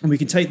 And we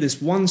can take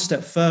this one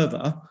step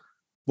further,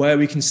 where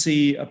we can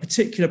see a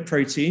particular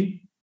protein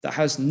that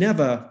has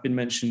never been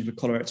mentioned with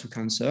colorectal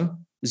cancer,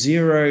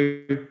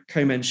 0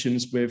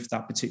 co-mentions with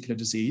that particular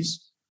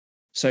disease.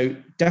 So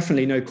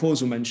definitely no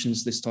causal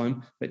mentions this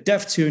time, but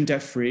depth 2 and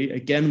depth 3,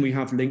 again, we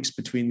have links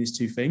between these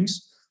two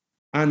things,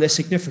 and they're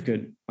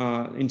significant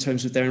in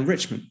terms of their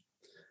enrichment.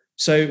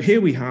 So here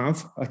we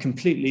have a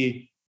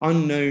completely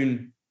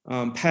unknown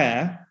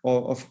pair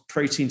of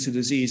protein to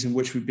disease in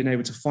which we've been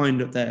able to find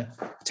that they're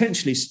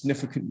potentially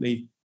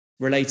significantly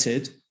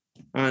related.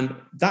 And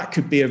that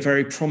could be a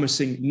very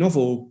promising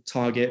novel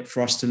target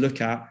for us to look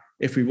at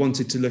if we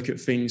wanted to look at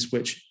things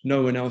which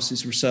no one else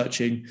is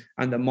researching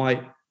and that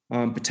might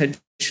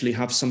potentially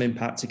have some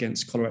impact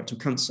against colorectal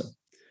cancer.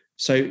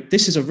 So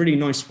this is a really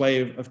nice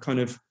way of kind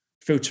of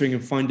filtering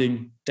and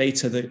finding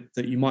data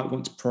that you might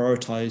want to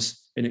prioritize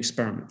in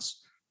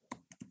experiments.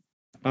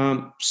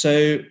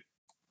 So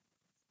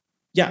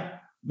yeah,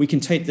 we can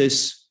take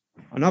this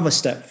another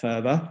step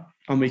further,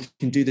 and we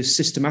can do this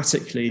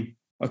systematically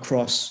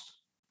across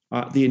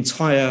the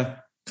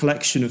entire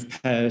collection of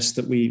pairs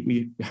that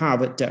we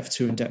have at depth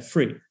 2 and depth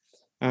 3,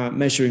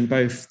 measuring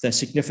both their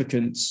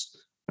significance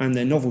and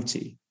their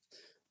novelty.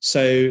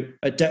 So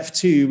at depth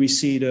 2, we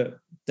see that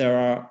there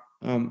are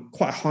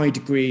quite a high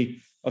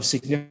degree of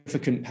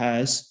significant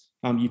pairs.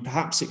 You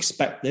perhaps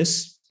expect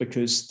this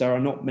because there are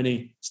not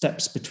many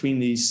steps between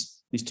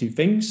these two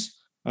things.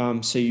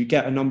 So you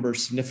get a number of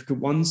significant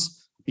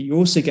ones, but you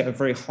also get a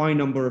very high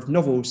number of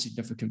novel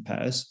significant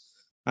pairs.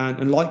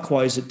 And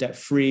likewise at depth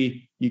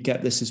 3, you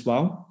get this as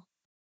well.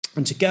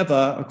 And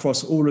together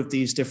across all of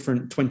these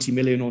different 20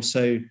 million or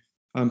so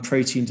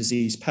protein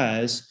disease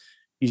pairs,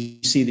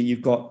 you see that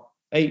you've got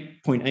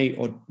 8.8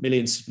 odd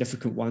million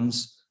significant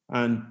ones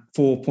and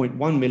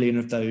 4.1 million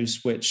of those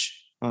which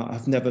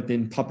have never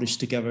been published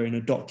together in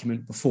a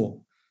document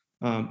before.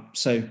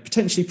 So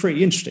potentially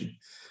pretty interesting.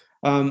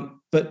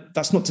 But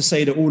that's not to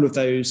say that all of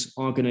those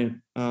are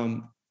going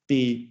to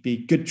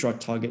be good drug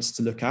targets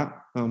to look at.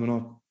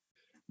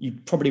 You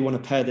probably want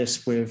to pair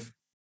this with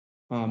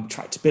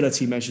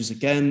tractability measures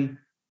again,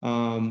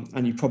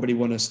 and you probably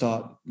want to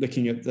start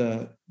looking at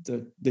the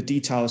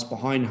details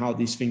behind how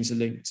these things are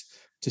linked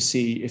to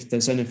see if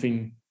there's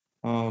anything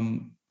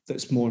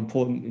that's more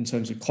important in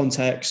terms of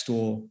context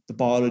or the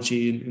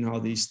biology and how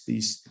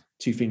these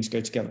two things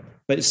go together.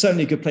 But it's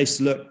certainly a good place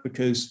to look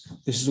because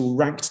this is all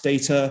ranked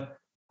data.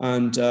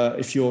 And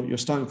if you're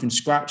starting from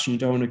scratch and you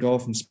don't want to go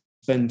off and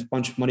spend a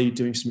bunch of money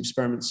doing some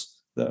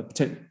experiments that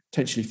are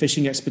potentially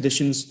fishing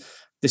expeditions,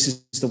 this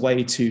is the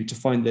way to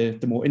find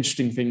the more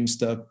interesting things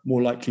that are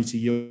more likely to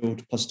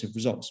yield positive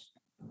results.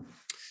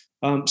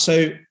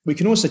 So we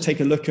can also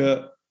take a look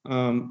at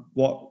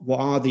what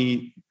are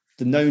the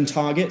known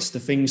targets, the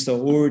things that are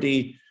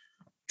already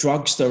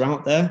drugs that are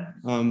out there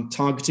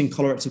targeting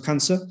colorectal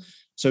cancer.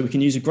 So we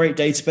can use a great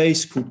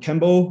database called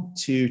ChemBall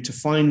to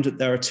find that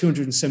there are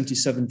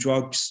 277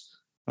 drugs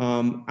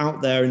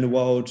out there in the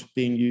world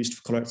being used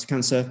for colorectal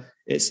cancer.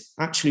 It's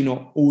actually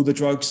not all the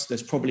drugs.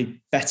 There's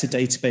probably better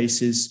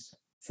databases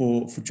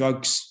for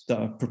drugs that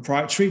are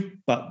proprietary,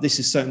 but this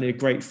is certainly a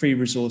great free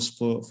resource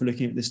for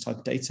looking at this type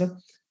of data.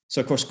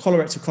 So across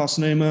colorectal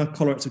carcinoma,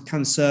 colorectal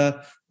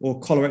cancer,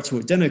 or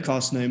colorectal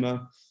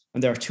adenocarcinoma,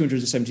 and there are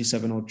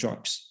 277 odd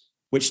drugs,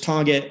 which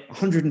target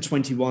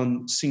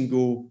 121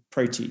 single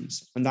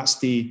proteins. And that's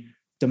the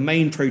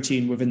main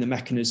protein within the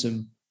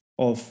mechanism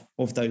of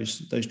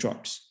those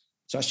drugs.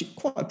 So actually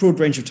quite a broad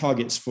range of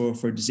targets for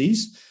a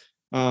disease.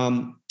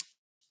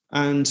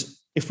 And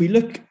if we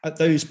look at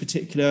those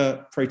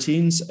particular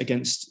proteins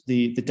against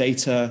the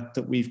data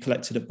that we've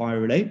collected at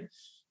BioRelate,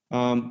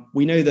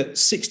 we know that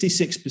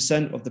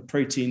 66% of the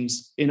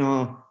proteins in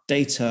our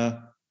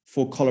data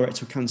for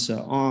colorectal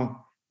cancer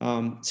are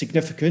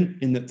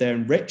significant in that they're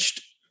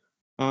enriched.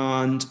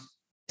 And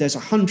there's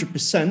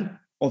 100%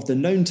 of the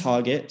known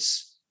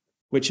targets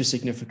which are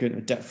significant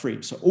at depth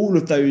 3. So all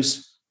of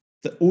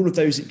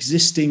those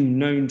existing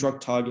known drug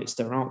targets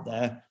that are out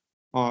there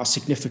are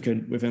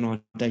significant within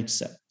our data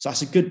set. So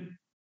that's a good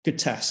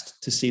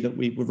test to see that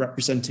we were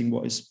representing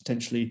what is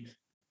potentially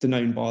the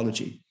known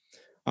biology.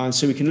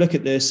 So we can look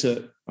at this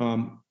at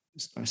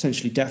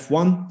essentially depth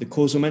 1, the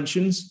causal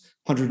mentions,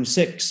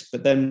 106,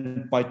 but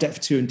then by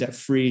depth 2 and depth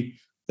 3,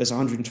 there's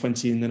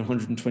 120 and then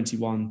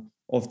 121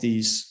 of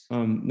these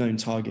known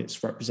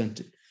targets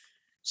represented.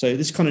 So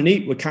this is kind of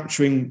neat. We're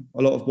capturing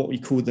a lot of what we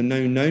call the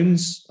known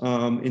knowns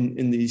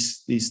in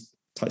these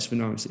types of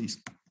analyses.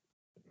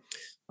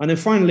 And then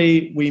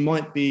finally, we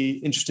might be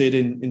interested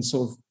in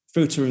sort of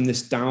filtering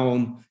this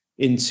down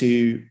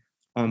into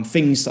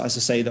things that, as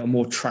I say, that are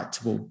more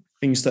tractable,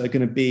 things that are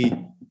going to be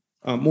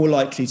more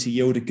likely to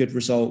yield a good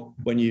result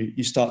when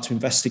you start to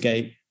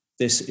investigate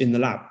this in the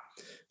lab.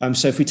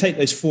 So if we take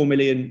those 4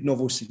 million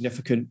novel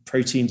significant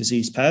protein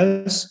disease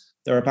pairs,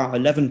 there are about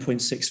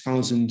 11.6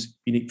 thousand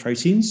unique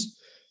proteins.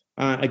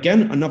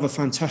 Again, another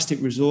fantastic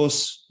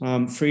resource,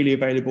 freely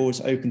available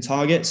as open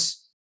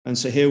targets. And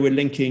so here we're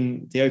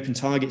linking the open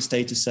targets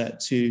data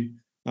set to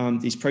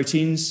these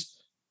proteins.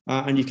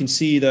 And you can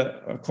see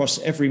that across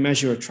every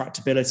measure of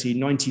tractability,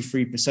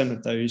 93%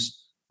 of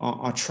those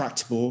are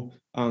tractable,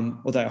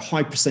 although a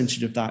high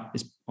percentage of that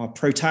are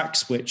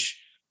PROTACs, which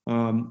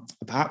are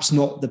perhaps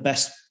not the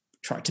best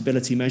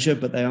tractability measure,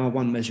 but they are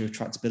one measure of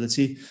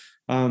tractability.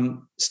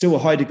 Still a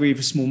high degree of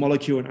a small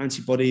molecule and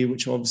antibody,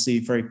 which are obviously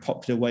very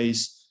popular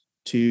ways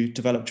to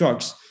develop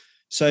drugs.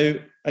 So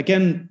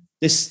again,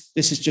 this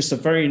is just a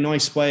very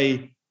nice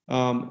way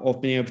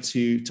of being able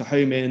to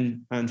home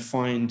in and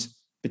find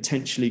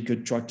potentially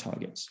good drug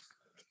targets.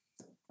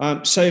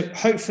 So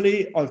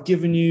hopefully I've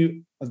given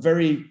you a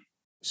very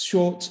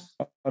short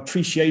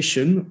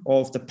appreciation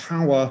of the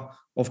power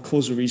of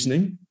causal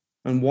reasoning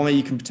and why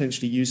you can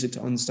potentially use it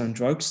to understand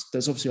drugs.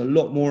 There's obviously a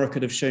lot more I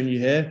could have shown you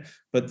here,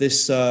 but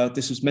this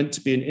was meant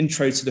to be an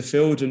intro to the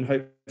field, and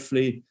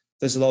hopefully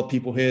there's a lot of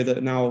people here that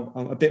are now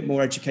a bit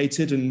more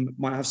educated and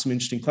might have some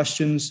interesting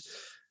questions.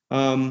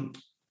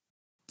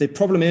 The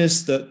problem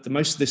is that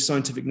most of this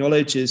scientific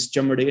knowledge is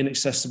generally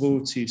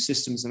inaccessible to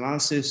systems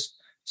analysis.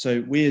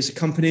 So we as a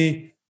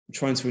company are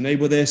trying to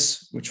enable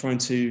this. We're trying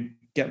to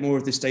get more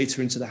of this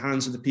data into the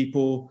hands of the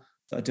people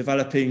that are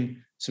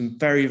developing some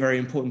very, very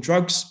important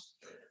drugs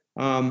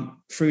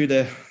through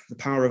the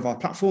power of our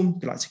platform,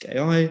 Galactic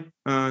AI.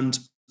 And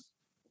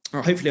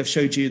hopefully I've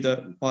showed you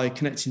that by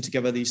connecting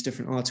together these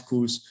different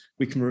articles,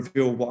 we can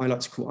reveal what I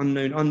like to call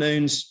unknown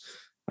unknowns,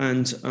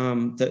 and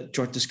that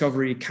drug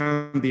discovery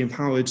can be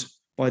empowered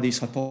by these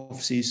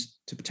hypotheses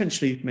to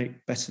potentially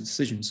make better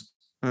decisions.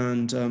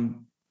 And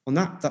on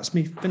that's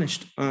me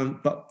finished.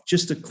 But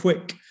just a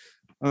quick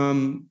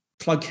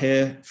plug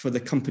here for the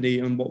company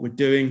and what we're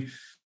doing.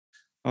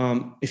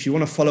 If you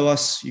want to follow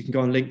us, you can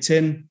go on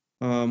LinkedIn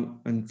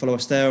and follow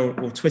us there,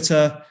 or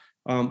Twitter.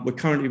 We're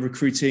currently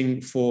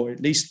recruiting for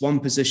at least one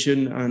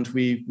position, and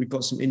we've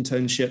got some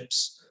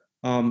internships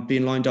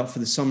being lined up for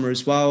the summer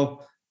as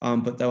well.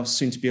 But there'll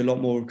soon to be a lot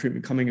more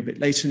recruitment coming a bit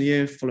later in the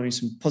year, following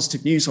some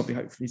positive news I'll be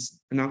hopefully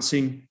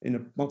announcing in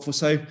a month or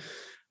so.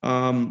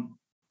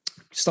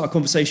 Start a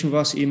conversation with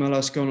us, email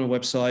us, go on our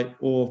website,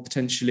 or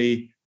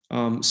potentially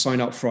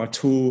sign up for our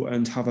tool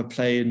and have a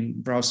play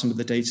and browse some of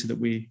the data that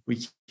we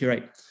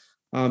curate.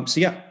 So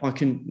yeah, I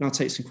can now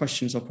take some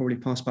questions. I'll probably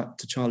pass back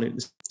to Charlie at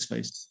this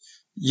phase.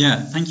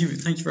 Yeah, thank you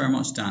very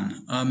much,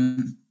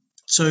 Dan.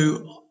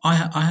 So I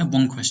have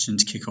one question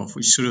to kick off,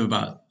 which is sort of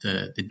about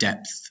the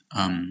depth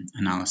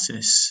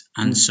analysis.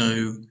 And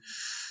so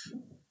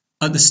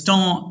at the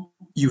start,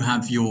 you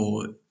have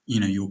your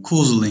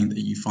causal link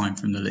that you find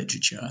from the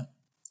literature,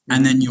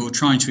 and then you're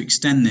trying to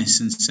extend this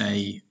and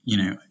say,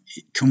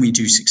 can we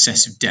do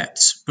successive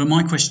depths? But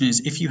my question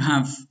is, if you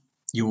have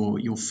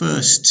your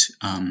first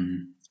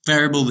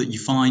variable that you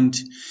find,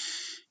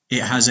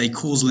 it has a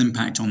causal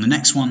impact on the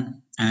next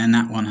one, and then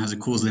that one has a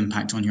causal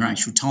impact on your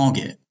actual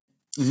target.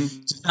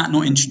 Mm-hmm. Does that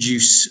not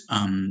introduce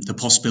the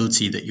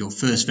possibility that your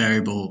first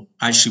variable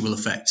actually will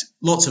affect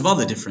lots of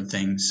other different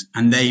things,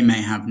 and they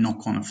may have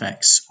knock-on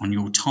effects on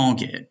your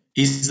target?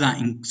 Is that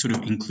sort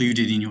of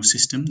included in your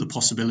system, the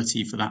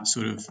possibility for that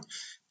sort of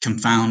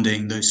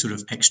confounding, those sort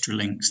of extra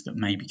links that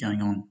may be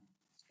going on?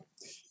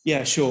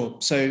 Yeah, sure.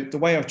 So the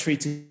way I've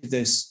treated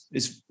this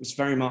is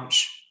very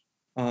much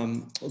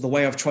the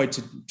way I've tried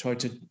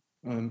to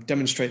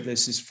demonstrate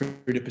this is through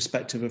the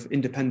perspective of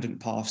independent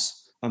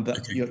paths. But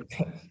okay. You're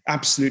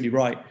absolutely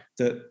right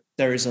that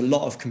there is a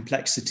lot of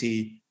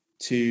complexity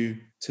to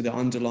the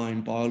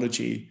underlying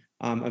biology,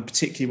 and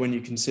particularly when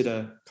you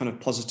consider kind of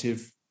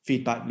positive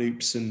feedback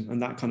loops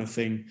and that kind of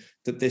thing,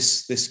 that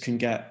this can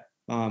get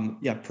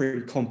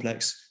pretty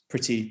complex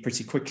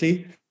pretty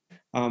quickly.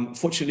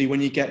 Fortunately,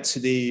 when you get to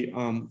the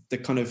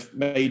kind of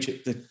major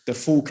the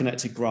full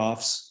connected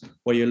graphs,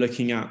 where you're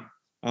looking at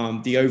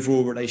the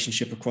overall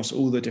relationship across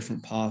all the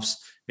different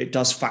paths, it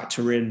does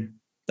factor in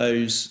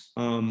those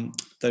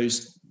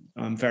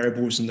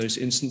variables and those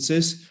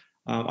instances.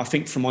 I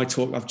think from my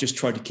talk, I've just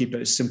tried to keep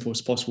it as simple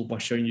as possible by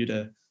showing you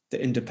the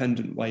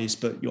independent ways,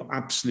 but you're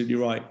absolutely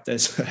right.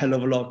 There's a hell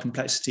of a lot of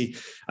complexity.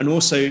 And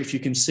also, if you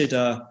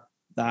consider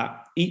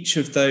that each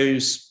of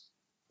those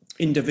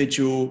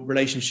individual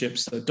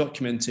relationships that are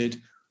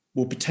documented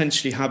will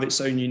potentially have its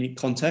own unique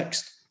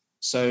context.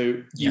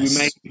 So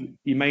yes.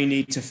 you may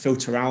need to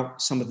filter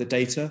out some of the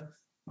data.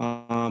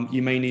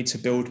 You may need to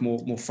build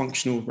more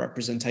functional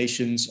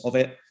representations of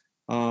it.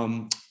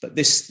 But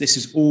this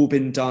has all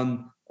been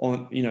done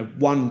on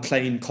one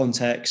plain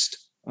context.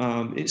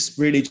 It's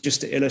really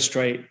just to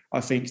illustrate,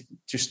 I think,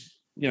 just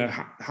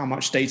how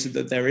much data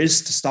that there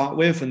is to start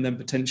with, and then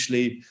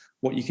potentially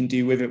what you can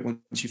do with it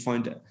once you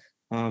find it.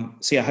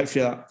 So yeah,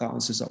 hopefully that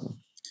answers that one.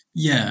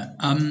 Yeah,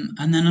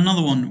 and then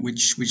another one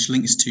which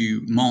links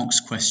to Mark's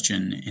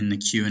question in the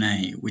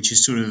Q&A, which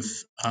is sort of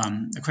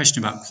a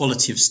question about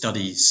quality of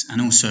studies and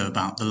also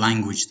about the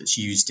language that's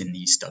used in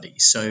these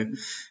studies. So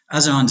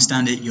as I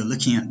understand it, you're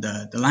looking at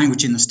the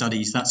language in the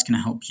studies. That's going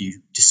to help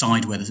you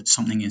decide whether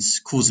something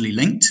is causally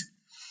linked.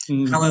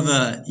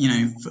 However,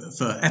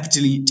 for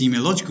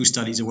epidemiological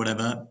studies or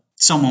whatever,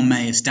 someone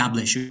may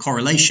establish a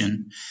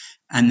correlation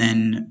and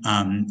then,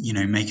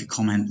 make a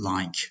comment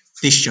like,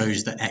 this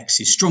shows that X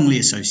is strongly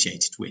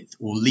associated with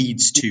or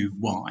leads to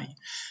Y.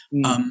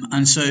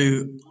 And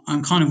so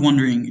I'm kind of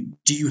wondering,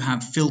 do you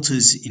have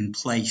filters in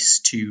place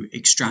to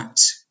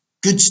extract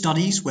good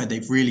studies where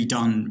they've really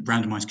done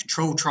randomized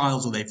control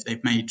trials, or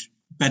they've made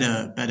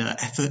better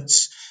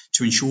efforts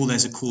to ensure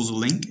there's a causal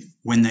link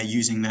when they're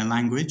using their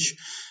language?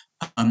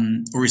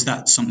 Or is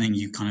that something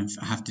you kind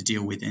of have to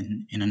deal with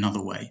in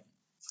another way?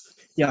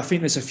 Yeah, I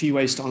think there's a few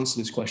ways to answer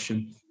this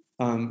question.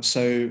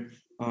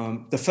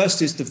 The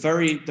first is the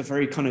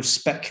very kind of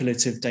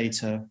speculative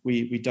data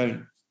we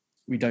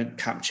don't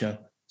capture.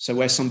 So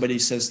where somebody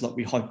says, like,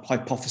 we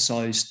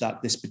hypothesized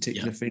that this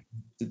particular thing,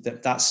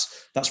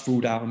 that's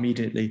ruled out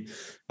immediately.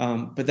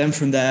 But then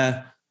from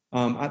there,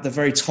 at the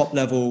very top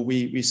level,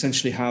 we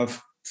essentially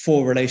have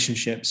 4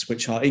 relationships,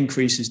 which are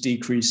increases,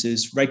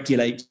 decreases,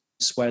 regulates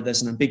where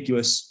there's an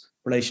ambiguous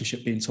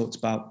relationship being talked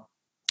about,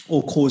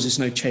 or causes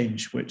no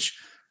change, which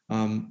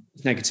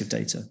is negative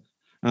data.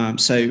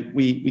 So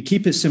we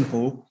keep it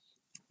simple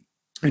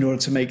in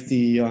order to make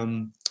these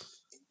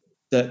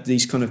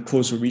kind of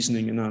causal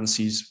reasoning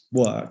analyses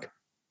work.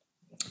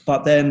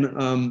 But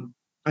then,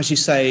 as you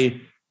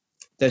say,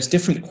 there's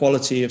different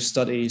quality of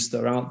studies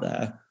that are out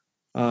there.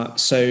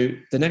 So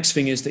the next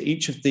thing is that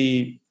each of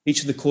the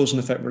cause and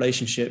effect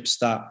relationships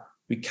that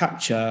we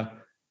capture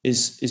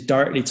is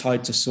directly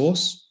tied to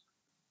source.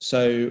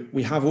 So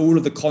we have all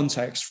of the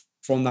context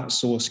from that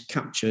source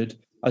captured,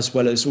 as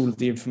well as all of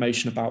the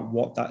information about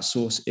what that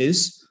source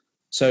is.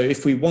 So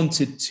if we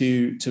wanted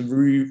to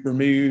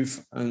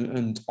remove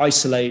and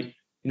isolate,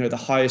 the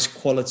highest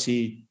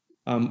quality,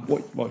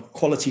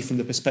 quality from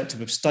the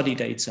perspective of study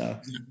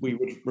data, we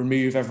would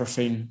remove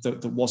everything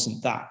that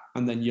wasn't that,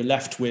 and then you're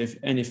left with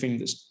anything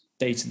that's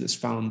data that's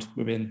found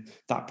within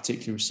that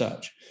particular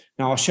research.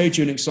 Now, I showed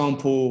you an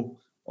example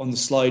on the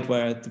slide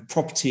where the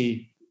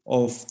property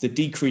of the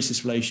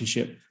decreases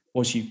relationship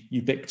was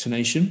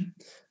ubiquitination.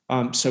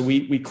 So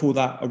we call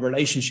that a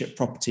relationship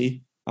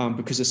property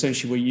because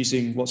essentially we're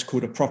using what's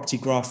called a property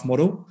graph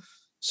model.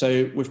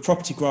 So with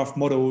property graph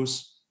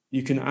models,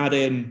 you can add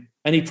in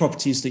any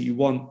properties that you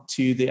want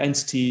to the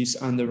entities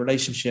and the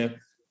relationship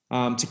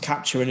to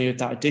capture any of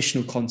that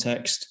additional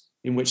context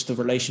in which the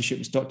relationship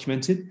is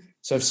documented.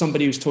 So if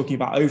somebody was talking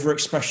about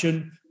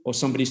overexpression, or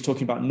somebody's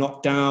talking about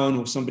knockdown,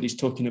 or somebody's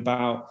talking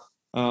about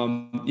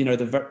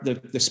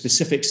the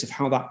specifics of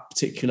how that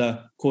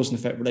particular cause and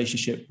effect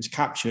relationship was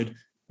captured,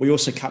 we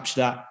also capture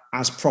that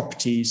as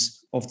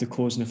properties of the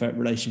cause and effect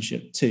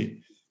relationship too.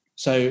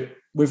 So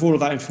with all of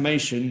that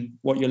information,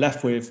 what you're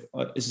left with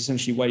is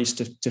essentially ways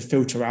to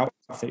filter out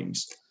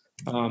things.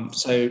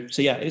 So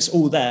yeah, it's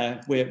all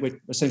there. We're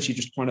essentially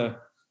just trying to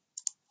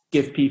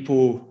give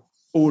people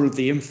all of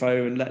the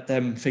info and let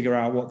them figure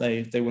out what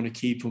they want to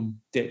keep and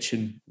ditch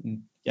and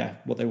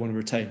what they want to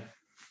retain.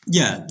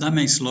 Yeah, that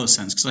makes a lot of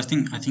sense, because I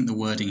think the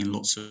wording in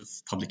lots of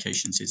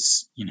publications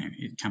is,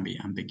 it can be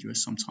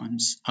ambiguous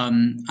sometimes.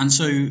 And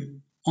so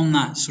on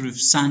that, sort of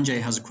Sanjay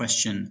has a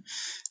question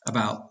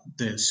about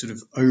the sort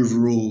of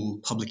overall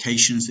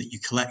publications that you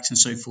collect and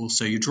so forth.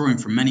 So you're drawing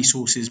from many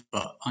sources,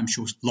 but I'm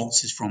sure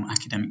lots is from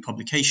academic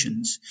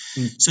publications.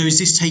 So is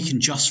this taken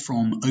just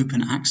from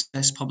open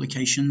access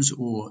publications,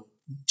 or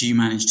do you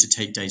manage to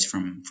take data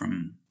from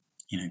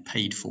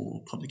paid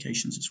for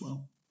publications as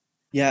well?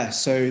 Yeah,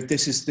 so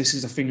this is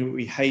the thing that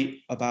we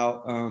hate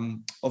about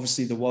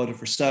obviously the world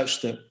of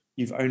research, that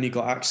you've only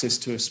got access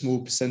to a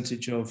small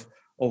percentage of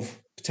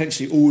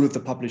potentially all of the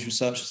published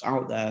research that's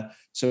out there.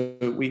 So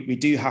we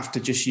do have to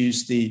just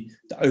use the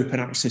open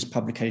access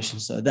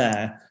publications that are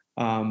there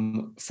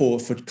for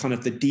kind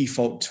of the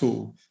default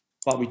tool.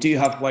 But we do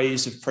have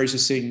ways of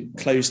processing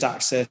closed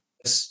access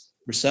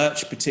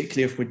research,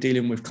 particularly if we're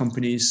dealing with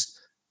companies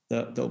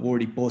that have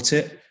already bought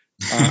it.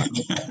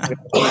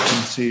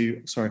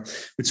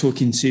 We're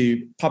talking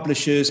to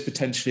publishers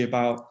potentially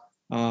about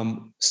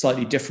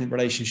slightly different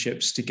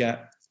relationships to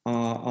get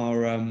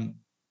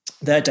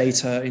their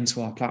data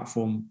into our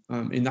platform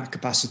in that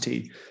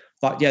capacity.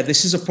 But yeah,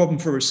 this is a problem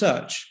for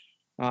research.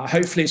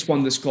 Hopefully it's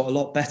one that's got a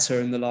lot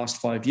better in the last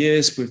 5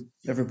 years, with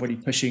everybody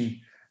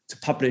pushing to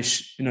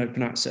publish in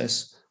open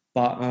access.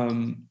 But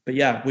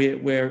yeah,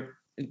 we're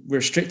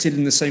restricted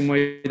in the same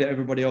way that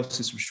everybody else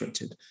is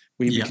restricted.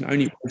 We can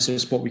only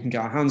process what we can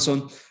get our hands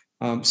on.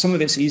 Some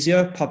of it's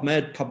easier,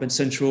 PubMed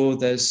Central.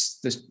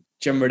 There's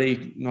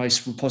generally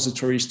nice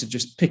repositories to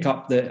just pick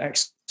up the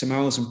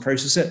XMLs and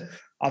process it.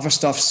 Other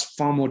stuff's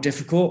far more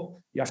difficult.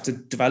 You have to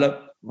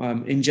develop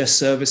ingest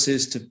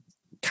services to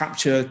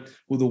capture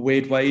all the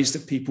weird ways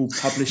that people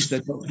publish their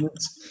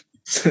documents.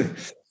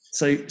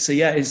 So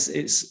yeah,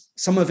 it's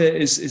some of it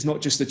is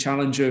not just the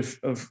challenge of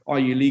are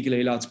you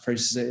legally allowed to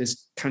process it,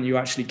 is can you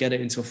actually get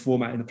it into a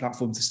format in the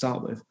platform to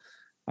start with.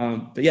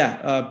 But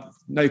yeah,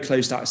 no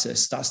closed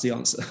access, that's the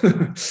answer.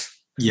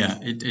 Yeah,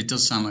 it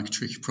does sound like a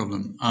tricky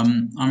problem.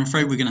 I'm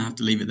afraid we're going to have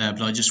to leave it there,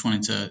 but I just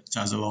wanted to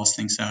as a last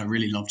thing, say I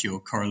really loved your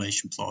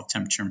correlation plot of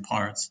temperature and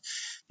pirates.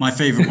 My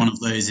favorite one of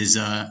those is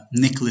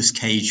Nicolas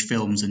Cage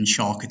films and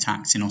shark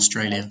attacks in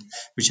Australia,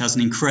 which has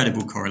an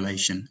incredible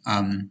correlation.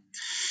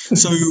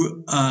 So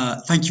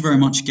thank you very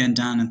much again,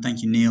 Dan, and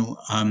thank you, Neil.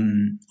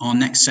 Our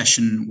next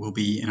session will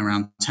be in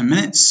around 10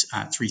 minutes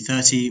at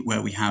 3:30,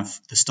 where we have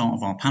the start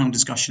of our panel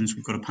discussions.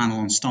 We've got a panel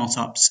on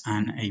startups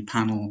and a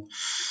panel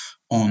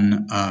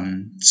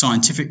on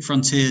scientific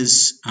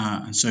frontiers,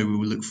 and so we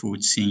will look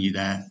forward to seeing you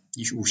there.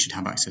 You all should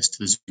have access to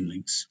the Zoom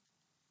links.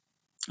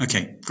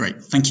 Okay,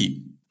 great. Thank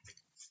you.